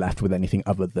won't be left with anything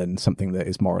other than something that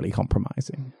is morally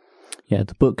compromising. Yeah,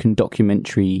 the book and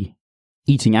documentary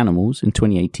Eating Animals in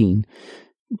 2018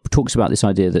 talks about this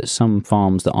idea that some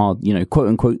farms that are, quote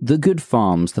unquote, the good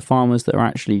farms, the farmers that are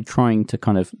actually trying to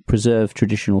kind of preserve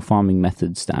traditional farming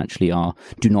methods that actually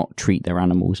do not treat their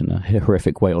animals in a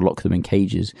horrific way or lock them in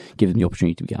cages, give them the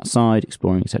opportunity to be outside,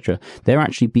 exploring, etc. They're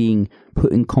actually being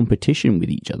put in competition with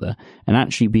each other and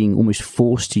actually being almost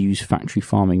forced to use factory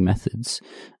farming methods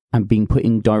and being put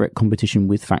in direct competition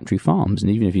with factory farms. And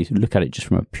even if you look at it just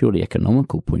from a purely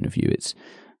economical point of view, it's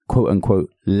quote unquote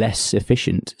less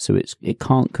efficient, so it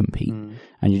can't compete.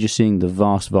 And you're just seeing the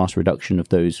vast reduction of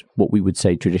those, what we would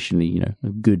say traditionally,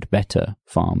 good, better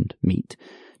farmed meat,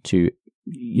 to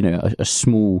a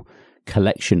small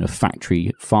collection of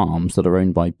factory farms that are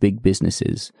owned by big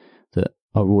businesses that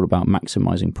are all about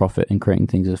maximizing profit and creating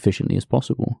things as efficiently as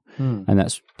possible. And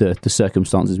that's the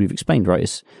circumstances we've explained, right?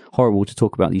 It's horrible to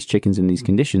talk about these chickens in these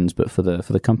conditions, but for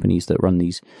the companies that run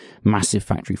these massive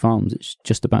factory farms, it's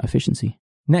just about efficiency.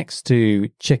 Next to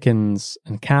chickens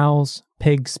and cows,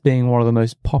 pigs being one of the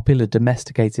most popular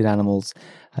domesticated animals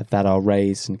that are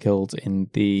raised and killed in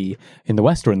the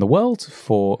West or in the world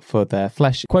for their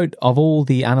flesh. Quote, of all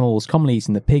the animals commonly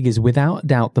eaten, the pig is without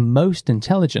doubt the most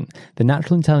intelligent. The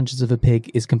natural intelligence of a pig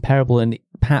is comparable and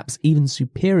perhaps even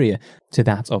superior to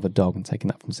that of a dog. And taking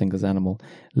that from Singer's Animal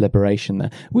Liberation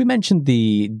there. We mentioned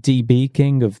the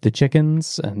debeaking of the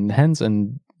chickens and hens,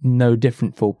 and no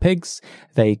different for pigs.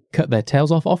 They cut their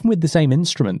tails off, often with the same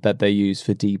instrument that they use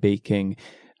for debeaking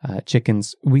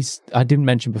chickens. I didn't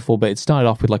mention before, but it started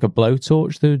off with like a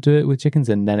blowtorch to do it with chickens,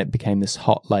 and then it became this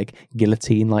hot, like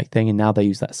guillotine-like thing, and now they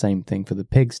use that same thing for the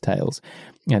pigs' tails.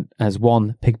 And as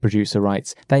one pig producer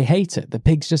writes, they hate it. The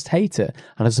pigs just hate it.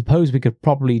 And I suppose we could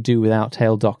probably do without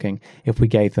tail docking if we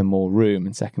gave them more room.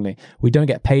 And secondly, we don't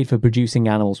get paid for producing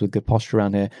animals with good posture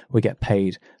around here. We get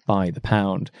paid by the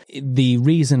pound. The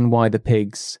reason why the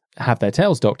pigs have their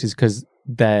tails docked is because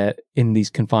they're in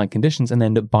these confined conditions and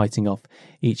end up biting off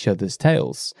each other's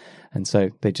tails. And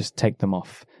so they just take them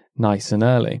off nice and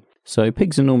early. So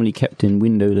pigs are normally kept in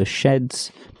windowless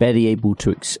sheds, barely able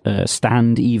to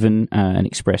stand even and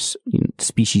express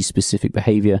species-specific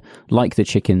behavior. Like the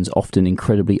chickens, often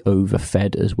incredibly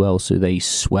overfed as well, so they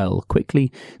swell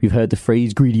quickly. You've heard the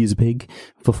phrase greedy as a pig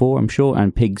before, I'm sure,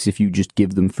 and pigs, if you just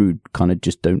give them food, kind of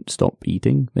just don't stop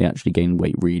eating. They actually gain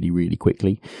weight really, really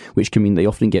quickly, which can mean they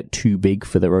often get too big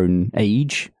for their own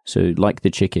age. So like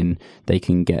the chicken, they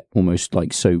can get almost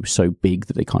like so big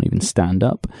that they can't even stand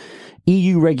up.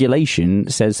 EU regulation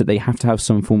says that they have to have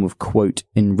some form of, quote,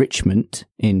 enrichment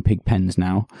in pig pens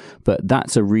now, but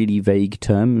that's a really vague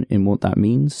term in what that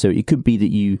means. So it could be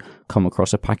that you come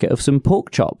across a packet of some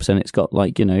pork chops and it's got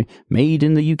like, made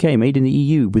in the UK, made in the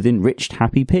EU with enriched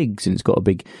happy pigs, and it's got a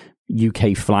big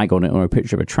UK flag on it or a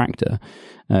picture of a tractor.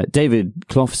 David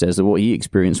Clough says that what he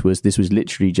experienced was this was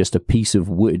literally just a piece of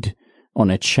wood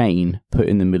on a chain put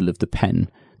in the middle of the pen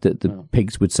that the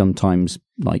pigs would sometimes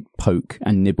like poke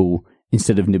and nibble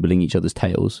instead of nibbling each other's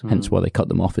tails. Hence why they cut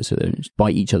them off, is so they don't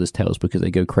bite each other's tails, because they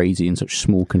go crazy in such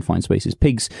small confined spaces.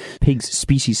 Pigs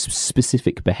species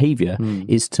specific behavior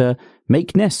is to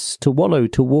make nests, to wallow,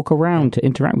 to walk around, to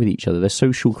interact with each other. They're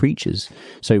social creatures.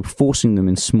 So forcing them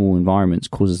in small environments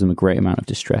causes them a great amount of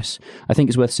distress. I think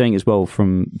it's worth saying as well,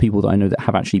 from people that I know that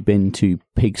have actually been to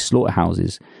pig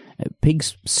slaughterhouses,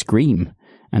 pigs scream.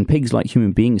 And pigs, like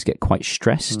human beings, get quite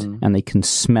stressed, and they can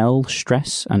smell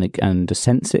stress and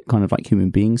sense it, kind of like human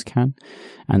beings can.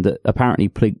 And that apparently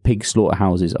pig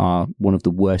slaughterhouses are one of the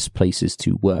worst places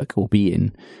to work or be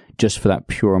in, just for that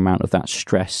pure amount of that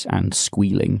stress and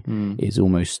squealing is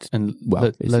almost,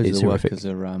 loads it's of the horrific. workers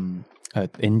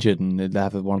are injured, and they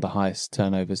have one of the highest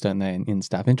turnovers, don't they, in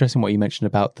staff. Interesting what you mentioned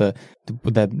about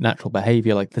their natural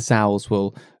behaviour. Like the sows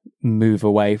will move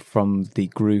away from the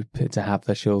group to have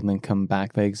their children and come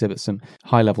back. They exhibit some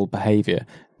high-level behaviour,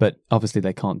 but obviously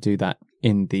they can't do that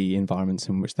in the environments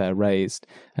in which they're raised.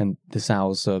 And the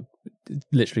sows are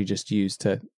literally just used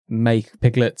to make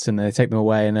piglets, and they take them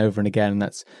away and over and again, and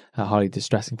that's highly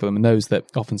distressing for them. And those that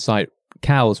often cite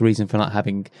cows, reason for not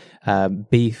having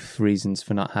beef, reasons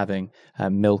for not having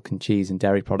milk and cheese and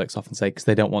dairy products, often say because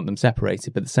they don't want them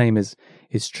separated. But the same is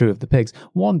true of the pigs.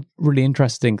 One really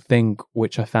interesting thing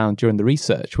which I found during the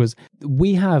research was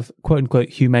we have quote unquote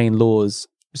humane laws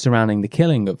surrounding the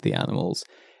killing of the animals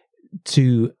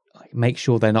to make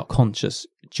sure they're not conscious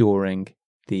during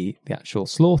the actual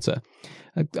slaughter.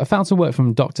 I found some work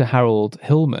from Dr. Harold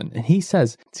Hillman, and he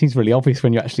says, it seems really obvious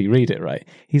when you actually read it, right?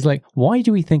 He's like, why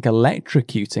do we think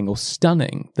electrocuting or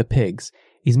stunning the pigs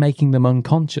is making them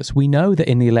unconscious? We know that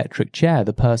in the electric chair,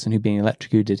 the person who's being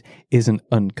electrocuted isn't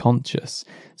unconscious.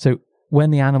 So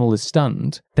when the animal is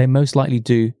stunned, they most likely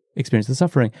do experience the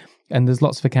suffering. And there's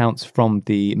lots of accounts from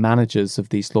the managers of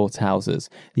these slaughterhouses.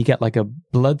 You get like a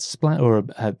blood splat or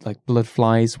like blood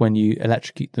flies when you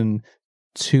electrocute them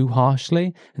too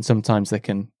harshly, and sometimes they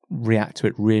can react to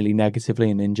it really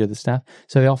negatively and injure the staff.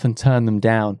 So they often turn them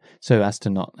down so as to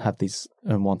not have these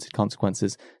unwanted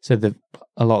consequences. So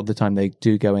a lot of the time they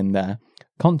do go in there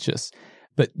conscious.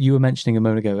 But you were mentioning a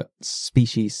moment ago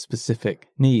species-specific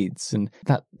needs, and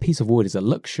that piece of wood is a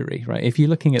luxury, right? If you're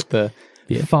looking at the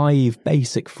 5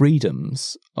 basic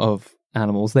freedoms of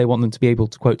animals, they want them to be able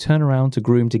to, quote, turn around, to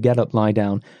groom, to get up, lie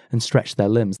down, and stretch their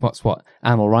limbs. That's what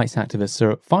animal rights activists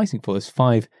are fighting for. There's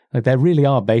 5, like, they really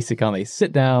are basic, aren't they?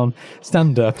 Sit down,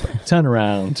 stand up, turn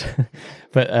around.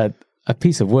 But a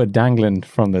piece of wood dangling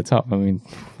from the top, I mean,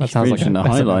 that sounds like a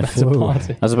high life.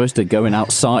 As opposed to going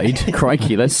outside.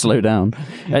 Crikey, let's slow down.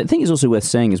 I think it's also worth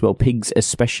saying as well, pigs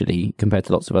especially, compared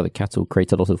to lots of other cattle,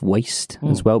 create a lot of waste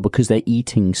as well, because they're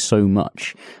eating so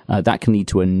much. That can lead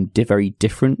to a very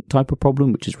different type of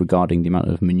problem, which is regarding the amount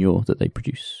of manure that they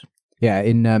produce. Yeah,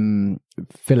 in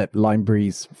Philip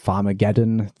Limebury's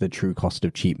Farmageddon, The True Cost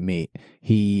of Cheap Meat,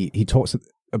 he talks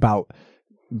about,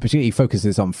 particularly he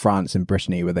focuses on France and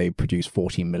Brittany, where they produce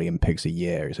 14 million pigs a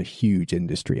year. It's a huge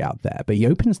industry out there. But he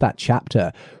opens that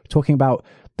chapter talking about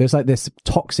there's like this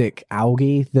toxic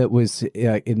algae that was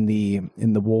in the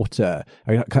water.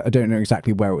 I don't know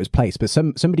exactly where it was placed, but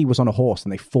somebody was on a horse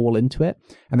and they fall into it,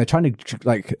 and they're trying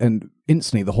to and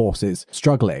instantly the horse is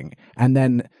struggling, and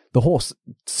then the horse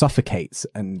suffocates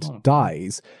and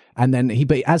dies. And then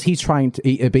but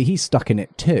he's stuck in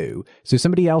it too. So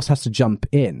somebody else has to jump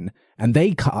in, and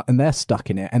they're stuck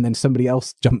in it, and then somebody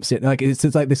else jumps in. Like it's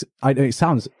like this. I know it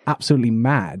sounds absolutely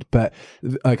mad, but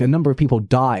like a number of people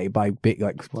die by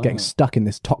getting stuck in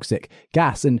this toxic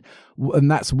gas, and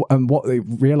that's what they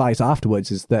realize afterwards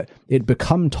is that it'd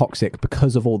become toxic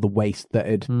because of all the waste that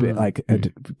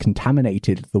had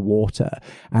contaminated the water,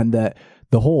 and that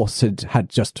the horse had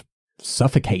just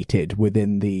suffocated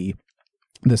within the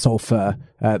the sulfur,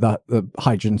 the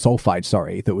hydrogen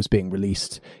sulfide, that was being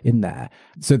released in there.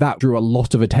 So that drew a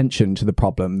lot of attention to the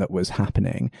problem that was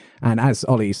happening. And as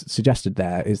Ollie suggested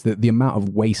there, is that the amount of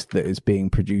waste that is being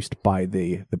produced by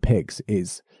the pigs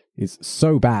is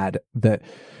so bad that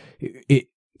it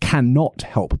cannot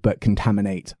help but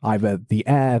contaminate either the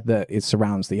air that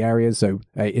surrounds the areas. So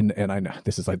and I know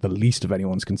this is like the least of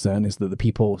anyone's concern, is that the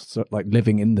people like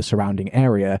living in the surrounding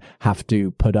area have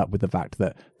to put up with the fact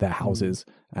that their houses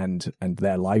and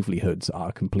their livelihoods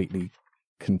are completely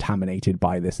contaminated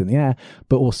by this in the air,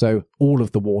 but also all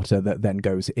of the water that then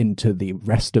goes into the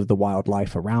rest of the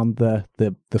wildlife around the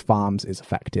farms is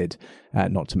affected,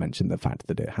 not to mention the fact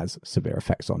that it has severe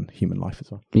effects on human life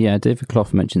as well. Yeah, David Clough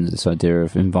mentions this idea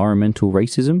of environmental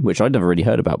racism, which I'd never really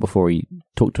heard about before he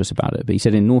talked to us about it, but he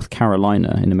said in North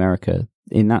Carolina in America,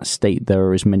 in that state, there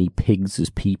are as many pigs as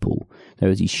people. There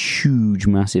are these huge,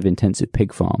 massive, intensive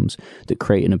pig farms that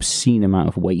create an obscene amount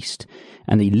of waste,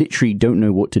 and they literally don't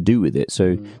know what to do with it.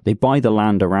 So they buy the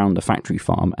land around the factory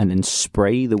farm and then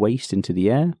spray the waste into the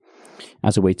air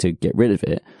as a way to get rid of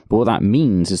it. But what that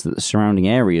means is that the surrounding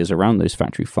areas around those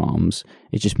factory farms,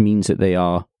 it just means that they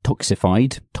are toxicity,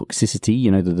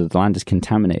 the land is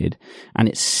contaminated and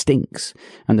it stinks.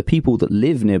 And the people that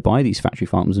live nearby these factory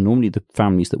farms are normally the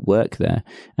families that work there.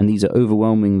 And these are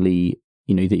overwhelmingly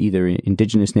they're either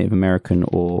indigenous, Native American,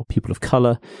 or people of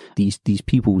color. These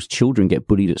people's children get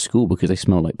bullied at school because they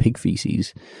smell like pig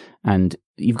feces. And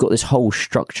you've got this whole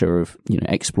structure of,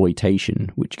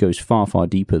 exploitation, which goes far, far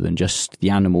deeper than just the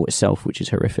animal itself, which is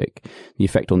horrific. The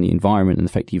effect on the environment and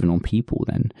the effect even on people,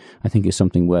 then, I think is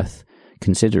something worth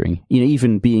considering.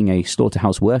 Even being a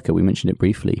slaughterhouse worker, we mentioned it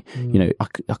briefly,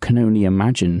 I can only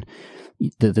imagine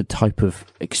the type of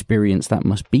experience that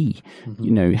must be,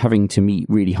 having to meet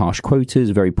really harsh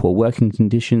quotas, very poor working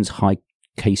conditions, high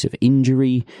case of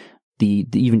injury,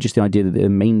 even just the idea that they're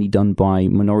mainly done by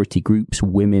minority groups,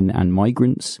 women and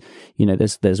migrants.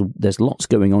 There's lots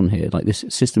going on here. Like, this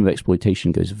system of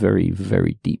exploitation goes very,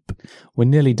 very deep. We're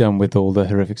nearly done with all the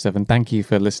horrific stuff, and thank you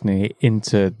for listening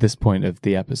into this point of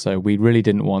the episode. We really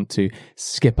didn't want to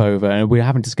skip over, and we're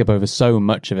having to skip over so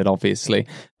much of it, obviously.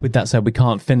 With that said, we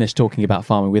can't finish talking about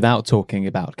farming without talking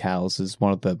about cows as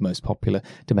one of the most popular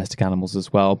domestic animals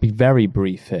as well. I'll be very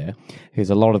brief here, because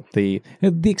a lot of the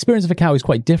experience of a cow is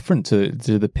quite different to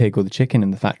the pig or the chicken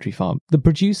in the factory farm. The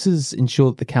producers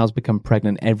ensure that the cows become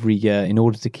pregnant every year in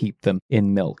order to keep them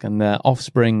in milk, and their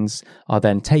offsprings are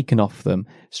then taken off them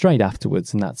straight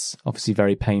afterwards, and that's obviously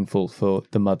very painful for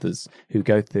the mothers who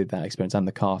go through that experience, and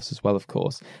the calves as well, of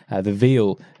course. The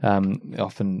veal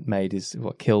often made is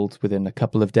killed within a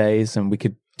couple of days, and we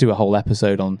could do a whole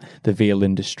episode on the veal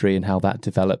industry and how that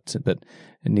developed, but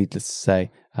needless to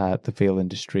say, the veal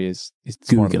industry is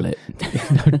Google it.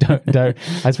 No, don't.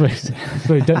 I suppose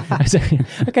don't.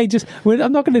 Okay,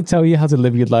 I'm not going to tell you how to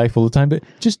live your life all the time, but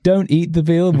just don't eat the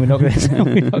veal. And we're not going to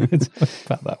talk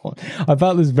about that one. I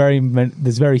felt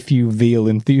there's very few veal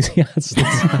enthusiasts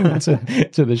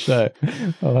to the show.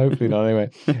 Well, hopefully not.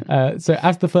 Anyway, so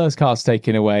as the first calf's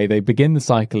taken away, they begin the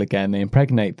cycle again. They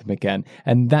impregnate them again,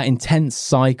 and that intense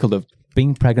cycle of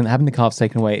being pregnant, having the calves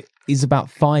taken away, is about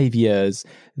 5 years.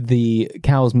 The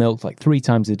cow's milked like 3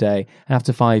 times a day.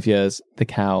 After 5 years, the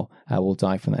cow will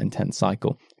die from that intense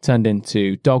cycle, turned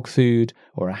into dog food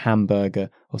or a hamburger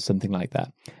or something like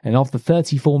that. And of the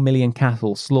 34 million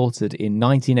cattle slaughtered in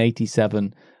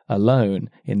 1987 alone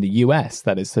in the US,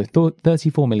 that is, so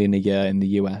 34 million a year in the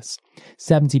US,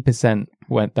 70%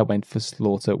 that went for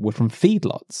slaughter were from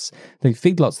feedlots. The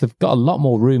feedlots, they've got a lot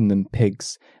more room than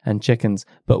pigs and chickens,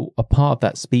 but a part of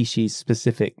that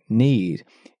species-specific need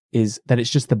is that it's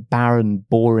just the barren,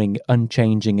 boring,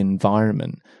 unchanging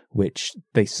environment which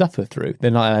they suffer through.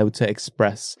 They're not able to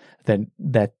express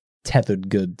their tethered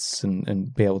goods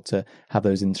and be able to have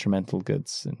those instrumental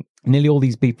goods. And nearly all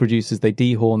these beef producers, they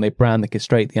dehorn, they brand, they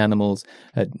castrate the animals,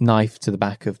 a knife to the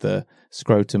back of the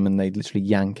scrotum, and they literally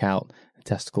yank out the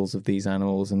testicles of these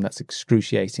animals, and that's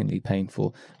excruciatingly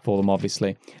painful for them,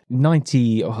 obviously.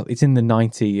 It's in the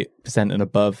 90% and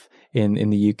above in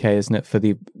the UK, isn't it, for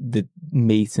the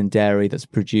meat and dairy that's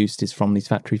produced is from these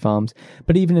factory farms.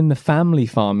 But even in the family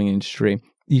farming industry,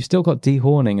 you've still got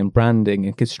dehorning and branding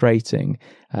and castrating.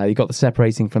 You've got the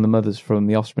separating from the mothers from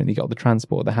the offspring. You've got the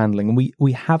transport, the handling. And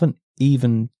we haven't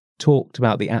even talked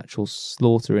about the actual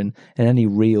slaughter in any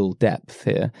real depth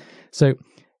here. So,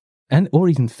 or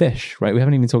even fish, right? We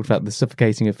haven't even talked about the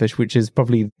suffocating of fish, which is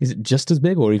probably, is it just as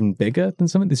big or even bigger than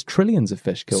something? There's trillions of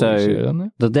fish killed this year, aren't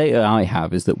there? The data I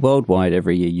have is that worldwide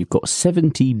every year you've got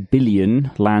 70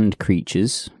 billion land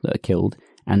creatures that are killed,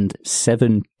 and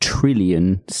 7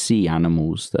 trillion sea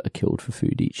animals that are killed for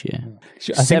food each year.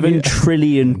 7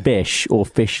 trillion fish or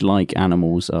fish-like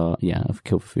animals are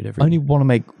killed for food every year. I only want to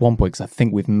make one point, because I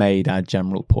think we've made our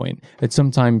general point that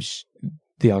sometimes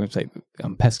the argument say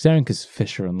I'm pescatarian because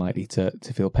fish are unlikely to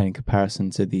feel pain in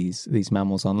comparison to these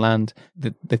mammals on land.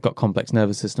 They've got complex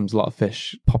nervous systems. A lot of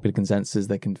fish, popular consensus,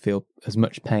 they can feel as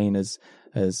much pain as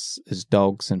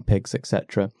dogs and pigs,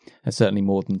 etc. And certainly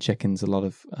more than chickens, a lot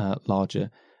of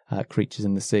larger creatures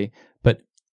in the sea. But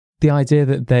the idea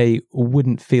that they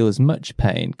wouldn't feel as much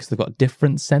pain because they've got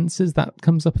different senses, that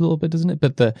comes up a little bit, doesn't it?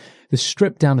 But the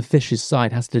strip down a fish's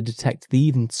side has to detect the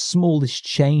even smallest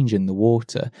change in the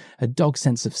water. A dog's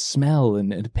sense of smell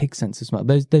and a pig's sense of smell,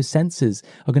 those senses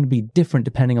are going to be different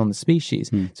depending on the species.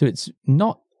 So it's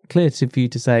not clear for you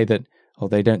to say that,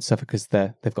 they don't suffer because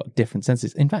they've got different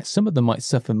senses. In fact, some of them might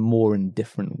suffer more in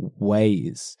different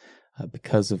ways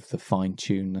because of the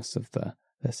fine-tunedness of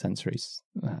their sensory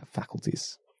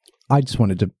faculties. I just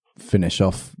wanted to finish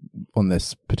off on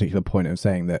this particular point of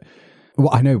saying that, well,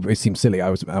 I know it seems silly.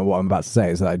 What I'm about to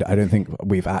say is that I don't think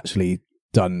we've actually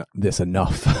done this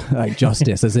enough, like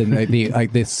justice, as in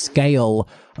the scale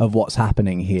of what's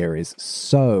happening here is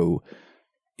so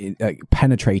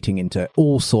penetrating into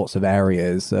all sorts of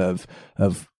areas of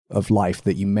life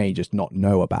that you may just not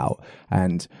know about.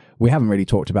 And we haven't really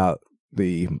talked about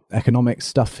the economic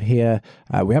stuff here.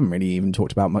 We haven't really even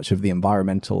talked about much of the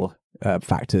environmental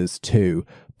factors too,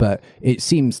 but it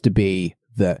seems to be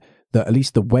that at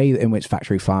least the way in which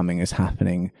factory farming is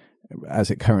happening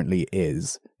as it currently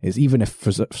is even if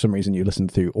for some reason you listen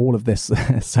through all of this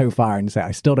so far and say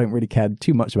I still don't really care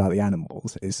too much about the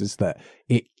animals, it's just that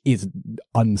it is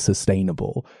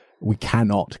unsustainable. We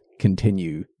cannot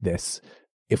continue this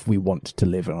if we want to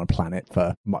live on a planet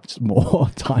for much more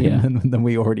time than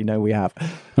we already know we have.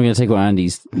 I'm going to take what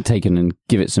Andy's taken and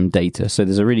give it some data. So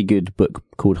there's a really good book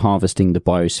called Harvesting the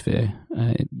Biosphere,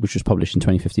 which was published in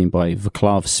 2015 by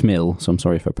Vaclav Smil. So I'm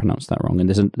sorry if I pronounced that wrong. And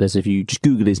there's if you just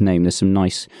Google his name, there's some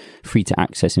nice free to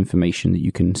access information that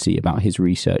you can see about his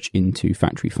research into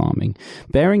factory farming.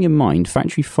 Bearing in mind,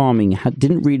 factory farming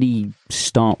didn't really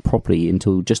start properly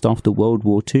until just after World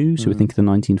War II. So we think of the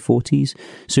 1940s.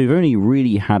 So we've only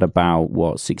really had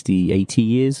about 60, 80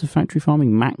 years of factory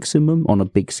farming maximum on a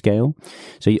big scale.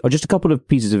 So just a couple of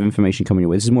pieces of information coming your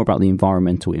way. This is more about the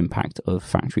environmental impact of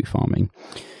factory farming.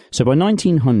 So by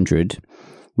 1900,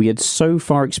 we had so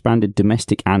far expanded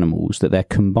domestic animals that their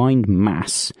combined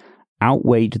mass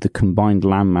outweighed the combined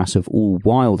land mass of all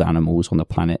wild animals on the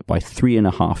planet by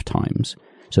 3.5 times.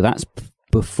 So that's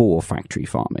before factory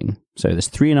farming. So there's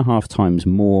 3.5 times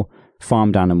more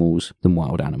farmed animals than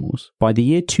wild animals. By the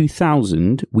year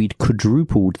 2000, we'd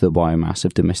quadrupled the biomass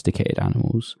of domesticated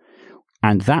animals.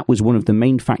 And that was one of the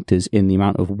main factors in the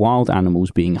amount of wild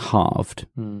animals being halved.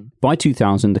 By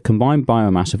 2000, the combined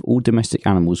biomass of all domestic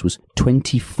animals was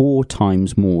 24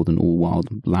 times more than all wild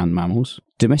land mammals.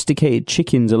 Domesticated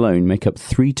chickens alone make up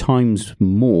 3 times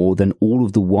more than all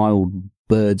of the wild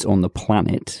birds on the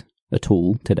planet at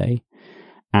all today.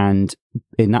 And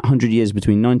in that 100 years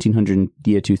between 1900 and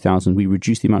the year 2000, we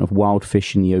reduced the amount of wild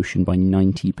fish in the ocean by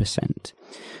 90%.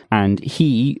 And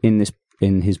he, in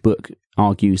his book,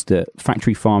 argues that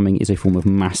factory farming is a form of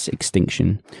mass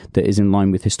extinction that is in line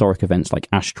with historic events like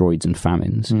asteroids and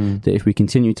famines. That if we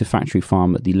continue to factory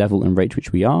farm at the level and rate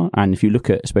which we are, and if you look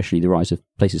at especially the rise of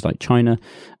places like China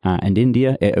and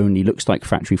India, it only looks like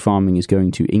factory farming is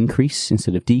going to increase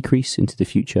instead of decrease into the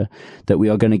future, that we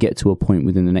are going to get to a point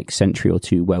within the next century or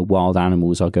two where wild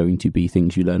animals are going to be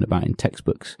things you learn about in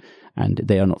textbooks, and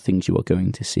they are not things you are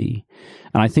going to see.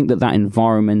 And I think that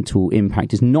environmental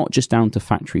impact is not just down to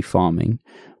factory farming,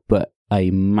 but a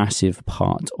massive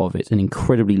part of it. An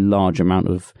incredibly large amount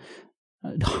of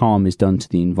harm is done to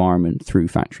the environment through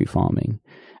factory farming.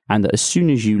 And that as soon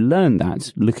as you learn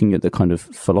that, looking at the kind of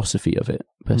philosophy of it,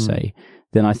 per se,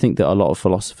 then I think that a lot of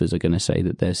philosophers are going to say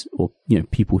that there's, or,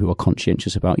 people who are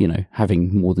conscientious about,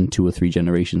 having more than 2 or 3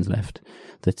 generations left,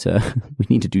 that we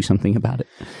need to do something about it.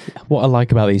 What I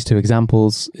like about these 2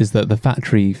 examples is that the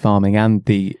factory farming and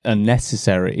the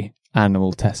unnecessary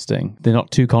animal testing, they're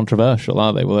not too controversial,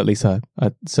 are they? Well, at least I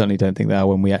certainly don't think they are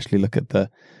when we actually look at the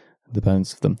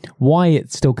bones of them. Why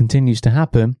it still continues to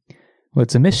happen, well,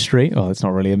 it's a mystery. Oh, it's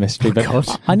not really a mystery, but God.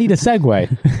 I need a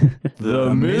segue.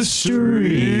 The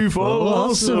Mystery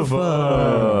Philosopher.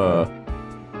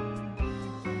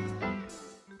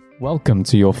 Welcome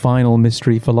to your final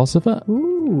mystery philosopher.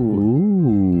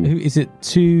 Ooh. Is it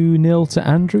 2-0 to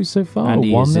Andrew so far?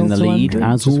 Andy is in the lead, Andrew?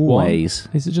 As always.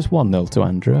 Is it just 1-0 to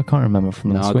Andrew? I can't remember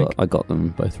from last week. I got them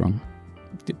both wrong.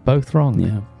 Both wrong?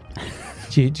 Yeah.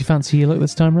 Do you fancy your luck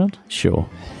this time round? Sure.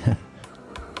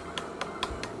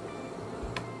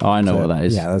 Oh, I know what that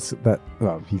is. Yeah, that.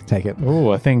 Well, you take it.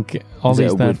 Oh, I think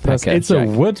Ollie's there first. It's a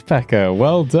woodpecker.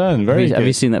 Well done. Very good. Have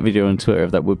you seen that video on Twitter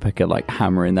of that woodpecker like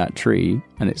hammering that tree?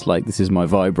 And it's like, this is my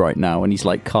vibe right now. And he's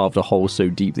like carved a hole so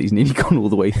deep that he's nearly gone all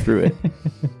the way through it.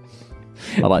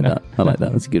 I like that.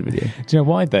 That's a good video. Do you know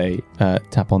why they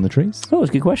tap on the trees? Oh, that's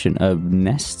a good question.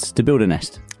 Nests? To build a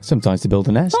nest. Sometimes to build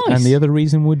a nest. Nice. And the other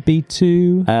reason would be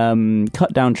to...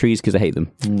 cut down trees because I hate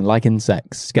them. Like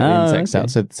insects. Get the insects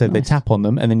out. So nice. They tap on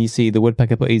them, and then you see the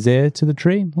woodpecker put his ear to the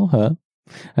tree, or her.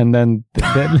 And then...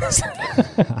 and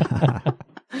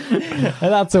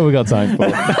that's all we got time for.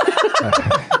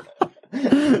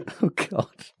 Oh,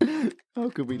 God. How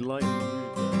could we lighten the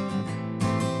mood there?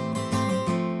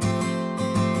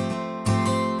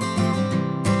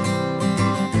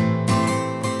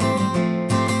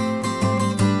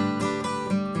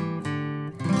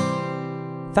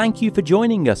 Thank you for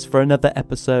joining us for another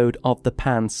episode of the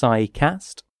Pan-Sci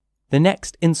Cast. The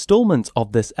next instalment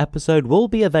of this episode will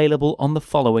be available on the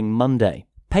following Monday.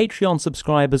 Patreon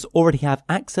subscribers already have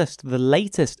access to the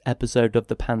latest episode of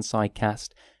the Pan-Sci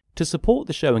Cast. To support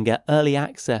the show and get early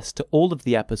access to all of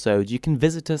the episodes, you can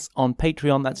visit us on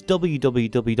Patreon. That's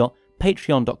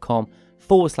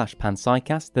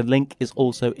www.patreon.com/PanSciCast. The link is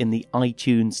also in the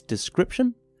iTunes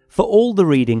description. For all the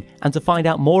reading and to find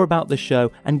out more about the show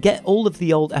and get all of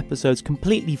the old episodes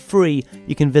completely free,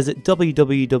 you can visit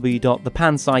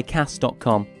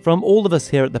www.thepanscicast.com. From all of us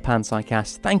here at the Pan-Sci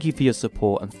Cast, thank you for your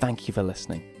support and thank you for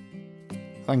listening.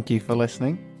 Thank you for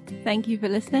listening. Thank you for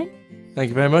listening. Thank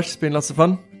you very much. It's been lots of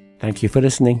fun. Thank you for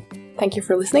listening. Thank you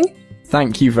for listening.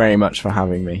 Thank you very much for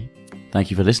having me. Thank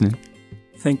you for listening.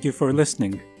 Thank you for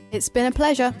listening. It's been a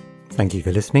pleasure. Thank you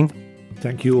for listening.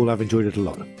 Thank you all. I've enjoyed it a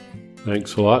lot.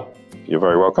 Thanks a lot. You're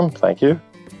very welcome. Thank you.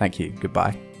 Thank you.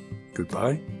 Goodbye.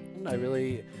 Goodbye. I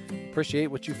really appreciate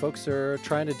what you folks are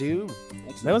trying to do.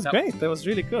 That was great. That was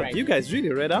really good. Great. You guys really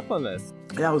read up on this.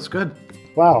 Yeah, it was good.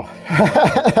 Wow.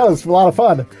 That was a lot of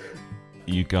fun.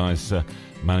 You guys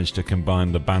managed to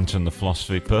combine the banter and the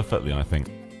philosophy perfectly, I think.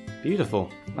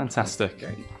 Beautiful. Fantastic.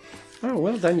 Oh,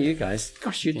 well done, you guys.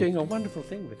 Gosh, you're doing a wonderful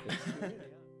thing with this.